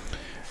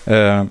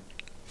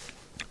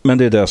 Men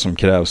det är det som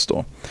krävs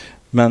då.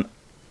 Men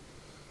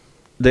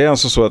det är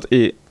alltså så att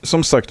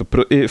som sagt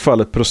i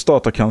fallet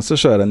prostatacancer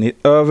så är det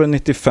över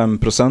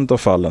 95% av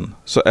fallen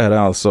så är det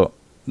alltså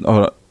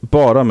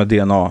bara med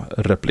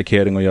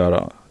DNA-replikering att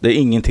göra. Det är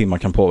ingenting man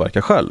kan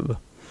påverka själv.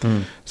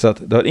 Så att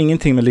det har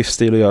ingenting med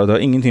livsstil att göra, det har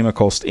ingenting med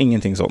kost,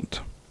 ingenting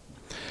sånt.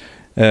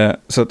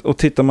 Så att, och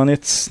tittar man i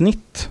ett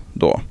snitt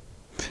då,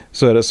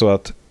 så är det så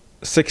att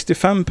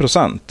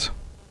 65%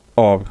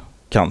 av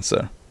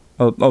cancer,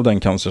 av den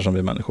cancer som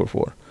vi människor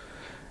får,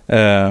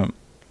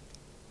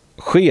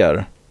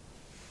 sker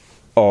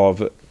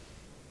av,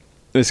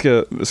 vi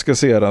ska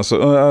se det, alltså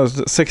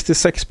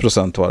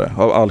 66% var det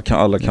av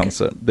alla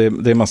cancer,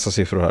 det är massa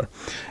siffror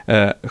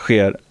här,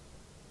 sker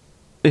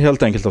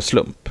helt enkelt av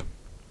slump.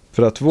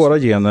 För att våra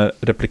gener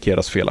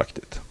replikeras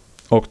felaktigt.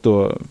 Och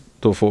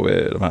då får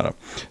vi de här.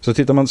 Så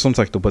tittar man som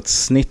sagt då på ett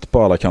snitt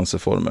på alla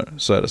cancerformer,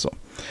 så är det så.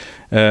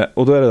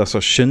 Och då är det alltså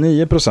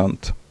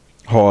 29%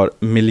 har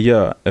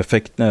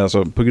miljöeffekt,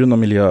 alltså på grund av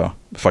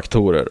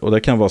miljöfaktorer. Och det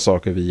kan vara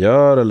saker vi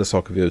gör eller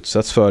saker vi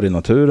utsätts för i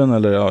naturen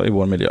eller i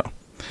vår miljö.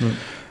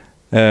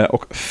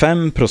 Och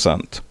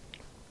 5%,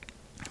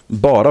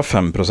 bara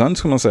 5%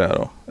 ska man säga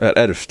då, är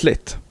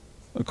ärftligt.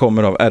 Det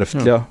kommer av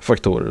ärftliga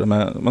faktorer.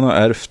 Man har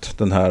ärvt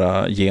den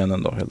här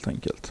genen då helt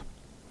enkelt.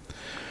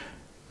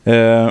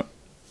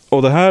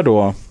 Och det här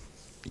då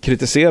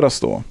kritiseras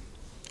då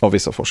av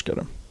vissa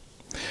forskare.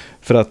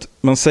 För att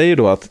man säger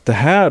då att det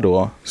här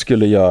då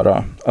skulle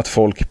göra att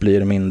folk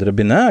blir mindre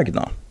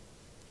benägna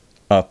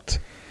att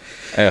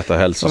äta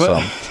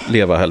hälsosamt,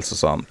 leva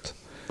hälsosamt.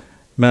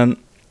 Men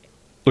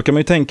då kan man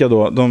ju tänka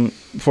då,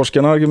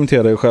 forskarna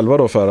argumenterar ju själva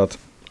då för att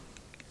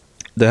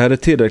det här är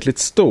tillräckligt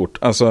stort.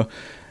 Alltså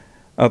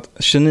att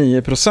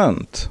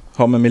 29%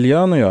 har med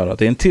miljön att göra.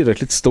 Det är en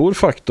tillräckligt stor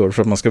faktor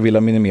för att man ska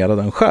vilja minimera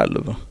den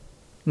själv.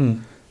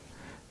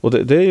 Och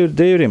det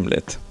är ju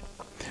rimligt.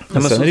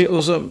 Men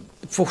så,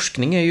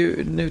 forskning är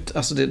ju nu,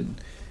 alltså det,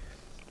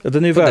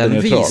 den är ju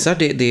värdeneutral. Visar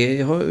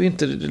det har ju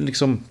inte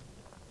liksom,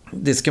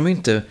 det ska man ju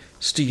inte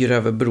styra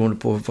över beroende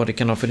på vad det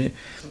kan ha för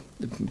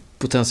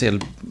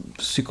potentiell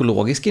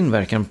psykologisk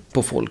inverkan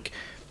på folk.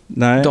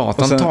 Nej,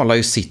 datan talar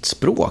ju sitt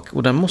språk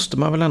och den måste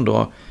man väl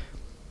ändå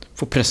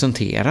få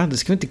presentera. Det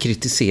ska inte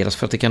kritiseras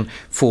för att det kan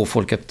få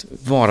folk att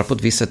vara på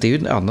ett visst sätt. Det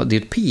är ju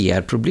ett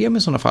PR-problem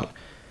i sådana fall.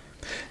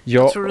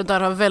 Jag tror det där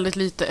har väldigt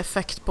lite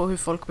effekt på hur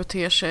folk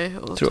beter sig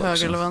åt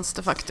höger eller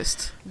vänster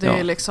faktiskt. Det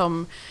är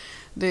liksom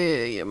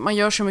man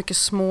gör så mycket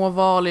små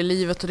val i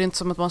livet och det är inte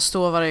som att man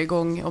står varje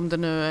gång om det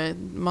nu är,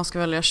 man ska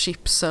välja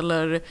chips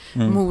eller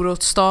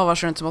morotstavar,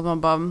 så är det inte som att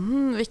man bara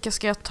vilka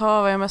ska jag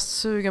ta, vad är jag mest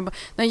sugen på?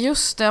 Nej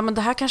just det, men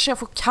det här kanske jag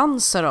får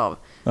cancer av.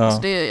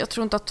 Alltså jag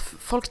tror inte att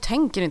folk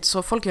tänker inte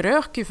så, folk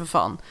röker ju för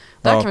fan.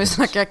 Där kan vi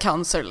snacka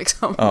cancer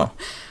liksom.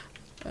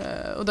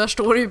 Och där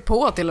står det ju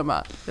på till och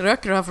med,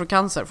 röker du här för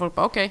cancer? Folk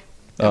bara okej,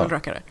 jag vill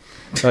röka det.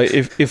 Ja,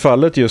 i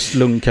fallet just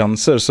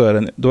lungcancer så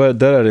är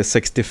där är det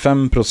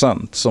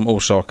 65% som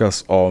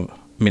orsakas av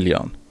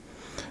miljön.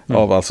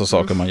 Av alltså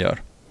saker man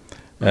gör.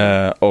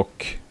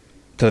 Och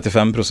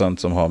 35%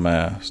 som har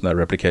med såna här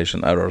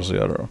replication errors att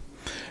göra då.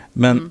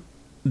 Men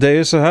det är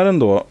ju så här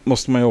ändå,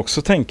 måste man ju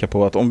också tänka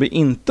på att om vi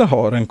inte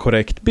har en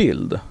korrekt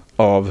bild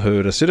av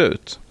hur det ser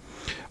ut.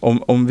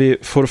 Om vi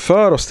får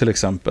för oss till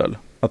exempel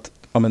att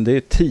men det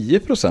är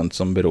 10%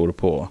 som beror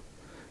på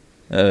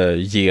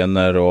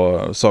gener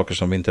och saker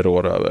som vi inte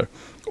rår över.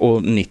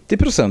 Och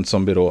 90%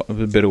 som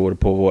beror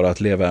på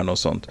vårat leverne och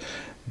sånt.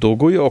 Då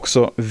går ju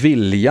också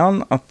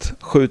viljan att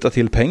skjuta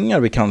till pengar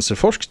vid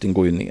cancerforskning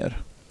går ju ner.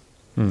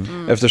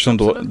 Eftersom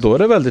då är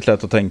det väldigt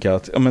lätt att tänka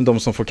att men de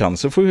som får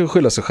cancer får ju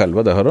skylla sig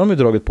själva. Det har de ju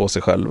dragit på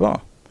sig själva.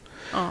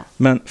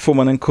 Men får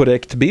man en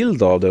korrekt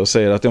bild av det och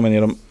säger att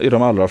i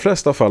de allra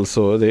flesta fall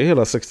så det är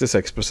hela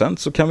 66%,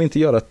 så kan vi inte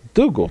göra ett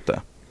dugg åt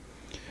det.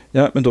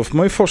 Ja, men då får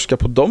man ju forska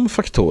på de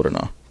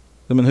faktorerna.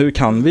 Men hur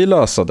kan vi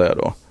lösa det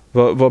då?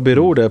 Vad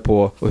beror det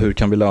på och hur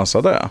kan vi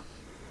lösa det?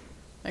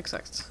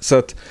 Exakt. Så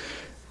att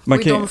man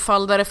och i de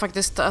fall där det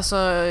faktiskt, alltså,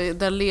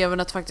 där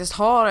levernet faktiskt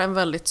har en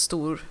väldigt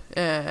stor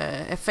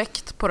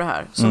effekt på det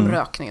här, som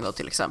rökning då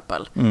till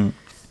exempel.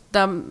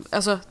 Där,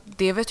 alltså,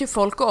 det vet ju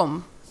folk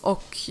om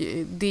och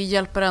det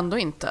hjälper ändå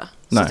inte.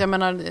 Så att jag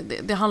menar,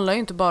 det handlar ju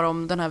inte bara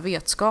om den här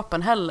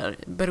vetskapen heller,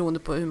 beroende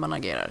på hur man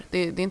agerar. Det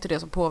är inte det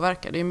som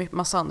påverkar, det är ju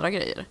massa andra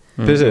grejer.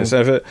 Precis,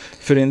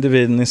 för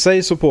individen i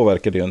sig så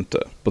påverkar det ju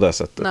inte på det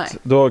sättet. Nej.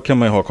 Då kan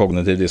man ju ha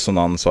kognitiv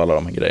dissonans och alla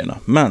de här grejerna.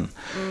 Men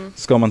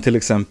ska man till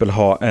exempel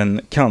ha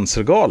en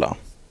cancergala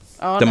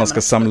där man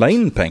ska samla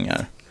in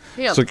pengar,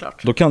 så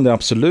då kan det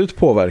absolut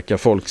påverka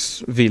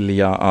folks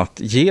vilja att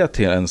ge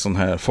till en sån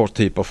här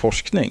typ av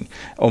forskning.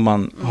 Om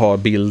man har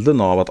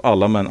bilden av att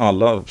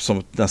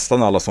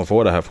nästan alla som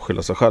får det här får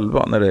skylla sig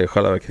själva, när det i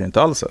själva verket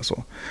inte alls är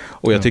så.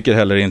 Och jag tycker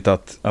heller inte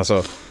att,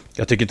 alltså,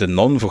 jag tycker inte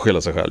någon får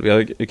skylla sig själv.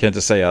 Jag kan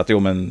inte säga att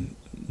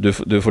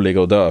du får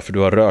ligga och dö för du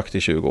har rökt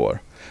i 20 år.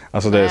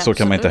 Alltså nej, så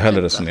kan man inte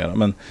heller resonera.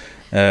 Men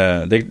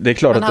det är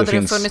klart att det finns... Men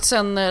hade det funnits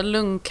en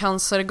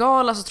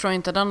lungcancergala så tror jag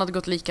inte den hade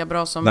gått lika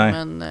bra som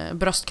en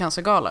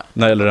bröstcancergala.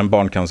 Nej, eller en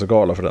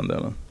barncancergala för den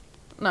delen.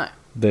 Nej.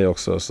 Det är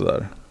också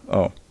sådär,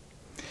 ja.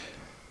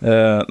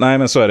 Nej,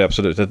 men så är det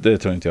absolut. Det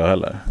tror inte jag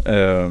heller.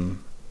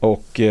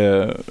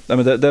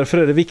 Men därför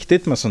är det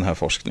viktigt med sån här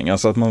forskning.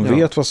 Alltså att man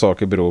vet vad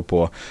saker beror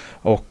på.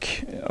 Och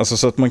alltså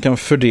så att man kan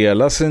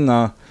fördela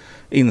sina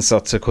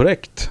insatser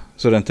korrekt.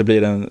 Så det inte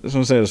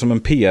blir som en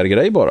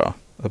PR-grej bara.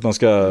 Att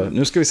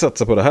nu ska vi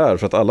satsa på det här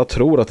för att alla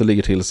tror att det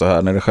ligger till så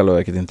här när det själva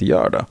verket inte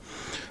gör det.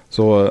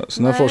 Så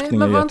sån här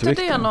forskning är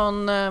jätteviktig. Men var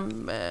inte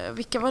det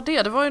vilka var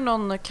det? Det var ju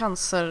någon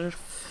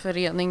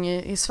cancerförening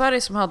i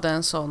Sverige som hade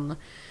en sån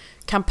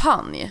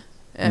kampanj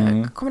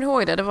Kommer ni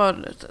ihåg det? Det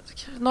var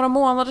några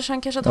månader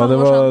sedan, kanske ett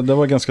halvår sedan. Det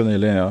var ganska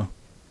nyligen, ja.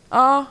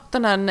 Ja,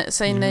 den här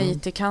Säg nej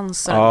till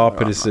cancer. Ja,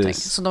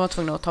 precis. Som de var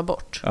tvungna att ta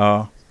bort.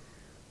 Ja.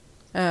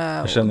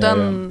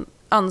 Den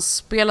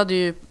anspelade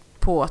ju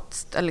på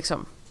att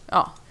liksom,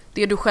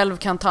 det du själv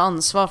kan ta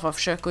ansvar för,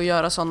 försöka att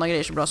göra sådana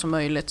grejer så bra som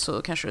möjligt,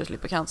 så kanske du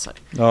slipper cancer.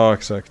 Ja,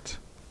 exakt.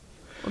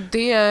 Och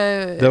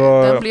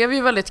den blev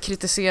ju väldigt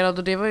kritiserad,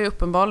 och det var ju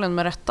uppenbarligen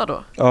med rätta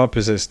då. Ja,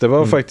 precis. Det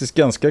var faktiskt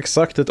ganska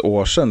exakt ett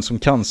år sedan som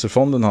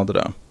Cancerfonden hade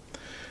det.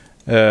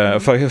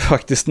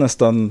 Faktiskt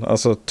nästan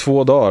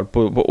 2 dagar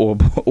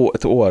på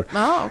ett år.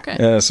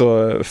 Okay.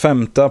 Så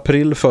 5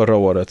 april förra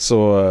året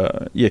så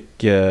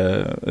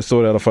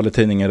står det i alla fall i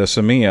tidningen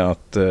Resumé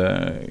att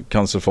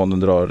Cancerfonden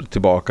drar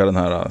tillbaka den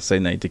här Säg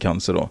nej till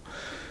cancer då.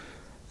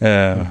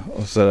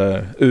 Och så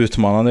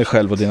utmanar dig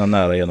själv och dina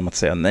nära genom att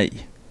säga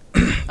nej.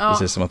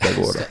 Precis som att det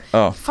går.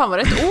 Ja. Fan, var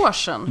det ett år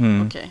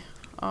sedan? Okej.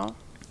 Ja,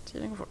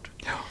 tiden går fort.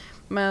 Ja.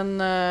 Men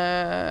det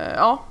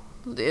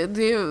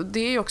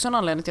är ju också en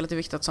anledning till att det är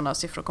viktigt att sådana här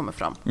siffror kommer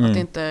fram. Att det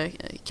inte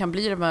kan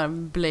bli de här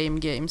blame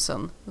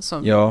gamesen.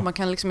 Man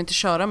kan liksom inte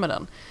köra med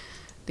den.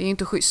 Det är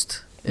inte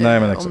schysst.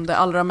 Om det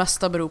allra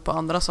mesta beror på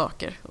andra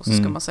saker. Och så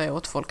ska man säga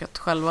åt folk att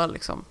själva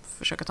liksom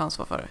försöka ta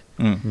ansvar för det.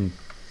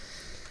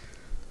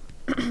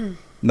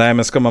 Nej,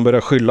 men ska man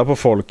börja skylla på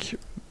folk,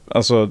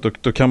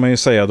 då kan man ju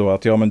säga då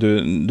att men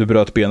du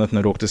bröt benet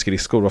när du åkte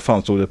skridskor. Vad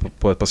fan stod det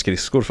på ett par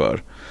skridskor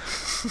för?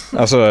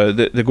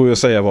 Det går ju att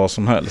säga vad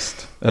som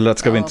helst. Eller att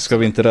ska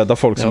vi inte rädda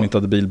folk som inte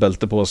hade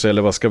bilbälte på sig?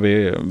 Eller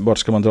vart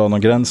ska man dra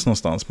någon gräns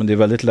någonstans? Men det är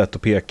väldigt lätt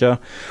att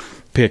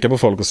peka på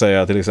folk och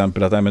säga till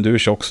exempel att men du är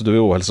tjock så du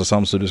är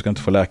ohälsosam så du ska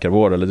inte få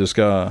läkarvård. Eller du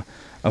ska...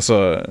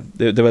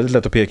 det är väldigt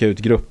lätt att peka ut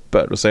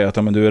grupper och säga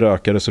att men du är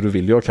rökare så du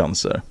vill ju ha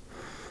cancer.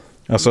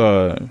 Så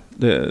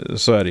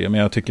är det ju. Men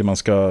jag tycker man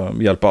ska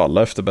hjälpa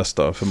alla efter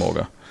bästa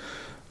förmåga.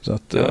 Så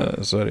att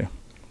så är det.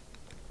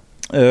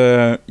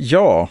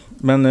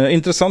 Men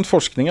intressant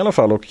forskning i alla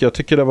fall, och jag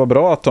tycker det var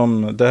bra att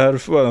det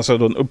här var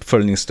då en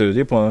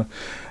uppföljningsstudie på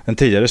en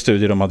tidigare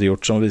studie de hade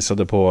gjort som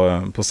visade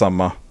på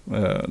samma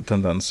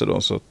tendenser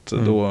då, så att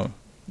då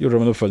gjorde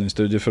de en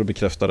uppföljningsstudie för att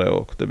bekräfta det,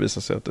 och det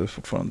visade sig att det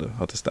fortfarande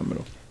att det stämmer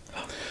då,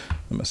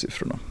 de här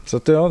siffrorna. Så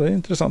att det är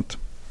intressant.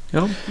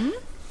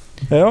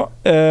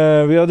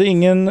 Vi hade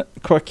ingen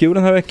quack-you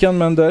den här veckan,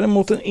 men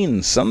däremot en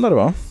insändare,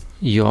 va?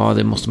 Ja,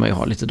 det måste man ju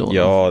ha lite då.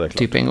 Ja, det är klart.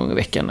 Typ en gång i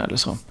veckan eller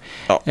så.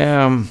 Ja.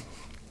 Jag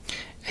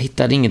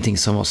hittade ingenting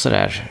som var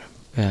sådär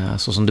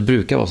så som det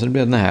brukar vara, så det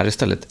blev den här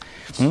istället.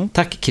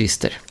 Tack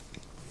Christer.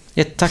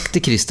 Ett tack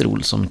till Christer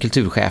Olsson,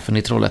 kulturchefen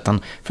i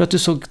Trollhättan, för att du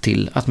såg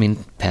till att min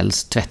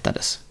päls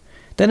tvättades.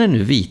 Den är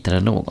nu vitare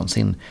än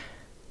någonsin.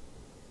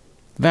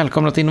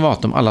 Välkomna till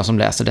Innovatum alla som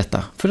läser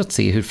detta för att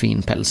se hur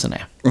fin pälsen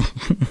är.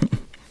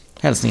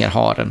 Hälsningar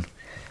Haren.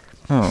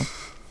 Ja,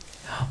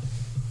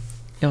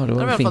 det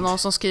var fint. Någon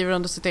som skriver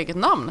under sitt eget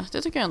namn.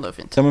 Det tycker jag ändå är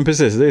fint. Ja, men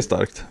precis, det är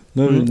starkt.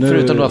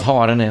 Förutom då att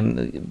haren är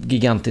en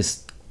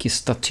gigantisk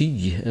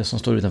staty som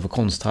står utanför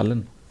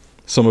konsthallen.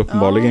 Som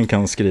uppenbarligen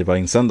kan skriva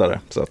insändare.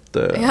 Så att,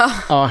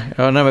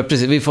 nej, men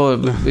precis.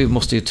 Vi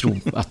måste ju tro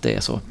att det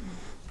är så.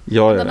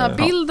 Den här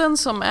bilden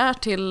som är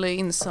till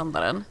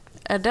insändaren,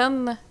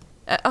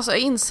 är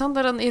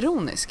insändaren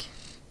ironisk?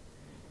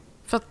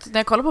 För att när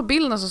jag kollar på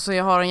bilden så ser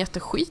jag har en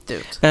jätteskit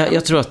ut.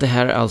 Jag tror att det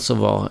här alltså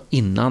var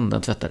innan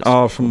den tvättades.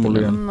 Ja,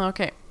 förmodligen.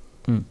 Okej.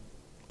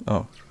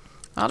 Ja.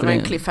 Ja, det var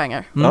en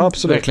cliffhanger. Ja,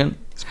 absolut. Verkligen.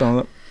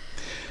 Spännande.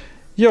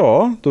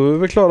 Ja, då är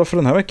vi klara för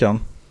den här veckan.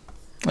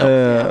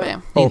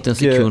 Inte en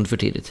sekund för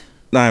tidigt.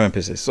 Nej, men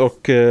precis.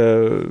 Och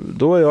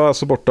då är jag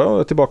alltså borta och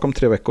är tillbaka om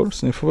 3 veckor.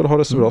 Så ni får väl ha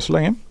det så bra så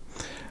länge.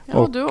 Ja,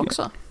 och du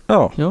också.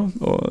 Ja,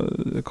 och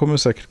det kommer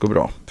säkert gå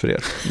bra för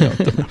er.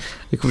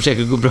 Det kommer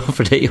säkert gå bra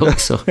för dig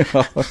också.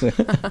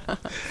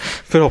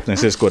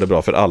 Förhoppningsvis går det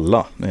bra för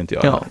alla, när inte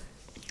jag.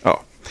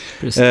 Ja.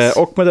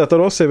 Och med detta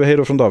då säger vi hej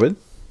då från David.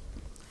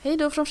 Hej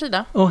då från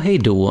Frida. Och hej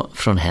då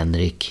från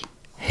Henrik.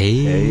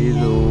 Hej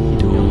då.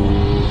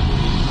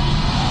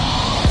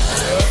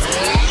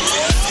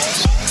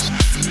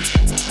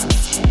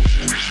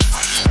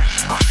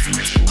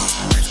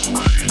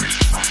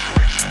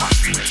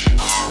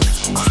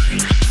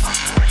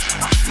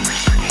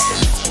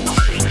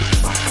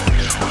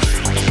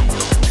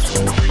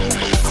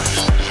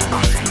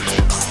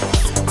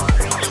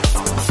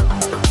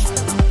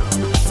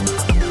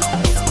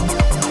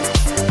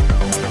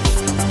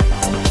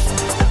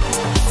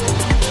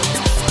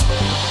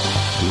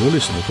 Du har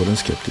lyssnat på den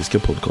skeptiska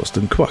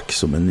podcasten Quack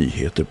som är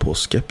nyheter på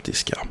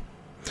skeptiska.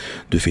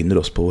 Du finner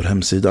oss på vår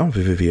hemsida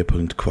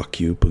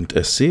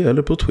www.quacku.se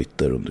eller på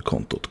Twitter under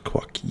kontot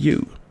quacku.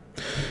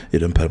 I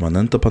den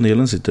permanenta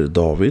panelen sitter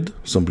David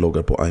som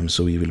bloggar på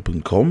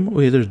imsoevil.com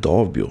och heter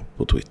Davbio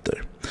på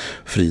Twitter.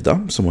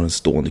 Frida som har en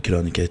stående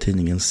krönika i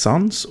tidningen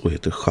Sans och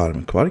heter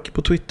Charmkvark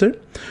på Twitter.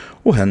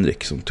 Och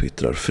Henrik som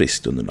twittrar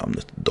friskt under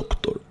namnet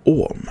Dr.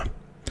 Ohm.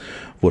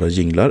 Våra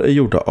jinglar är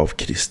gjorda av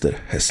Christer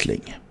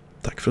Hessling.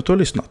 Tack för att du har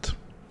lyssnat.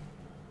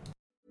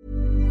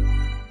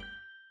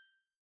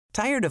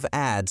 Tired of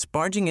ads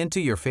barging into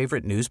your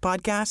favorite news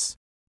podcasts?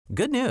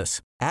 Good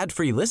news.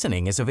 Ad-free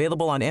listening is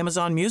available on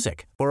Amazon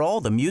Music for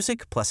all the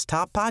music plus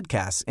top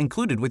podcasts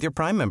included with your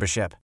Prime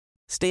membership.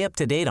 Stay up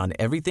to date on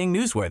everything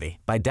newsworthy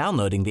by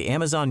downloading the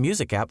Amazon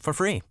Music app for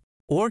free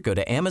or go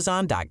to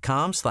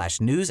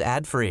amazon.com/news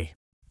ad free.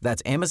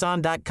 That's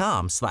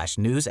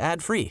amazon.com/news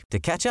ad free to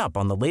catch up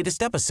on the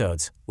latest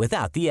episodes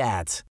without the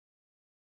ads.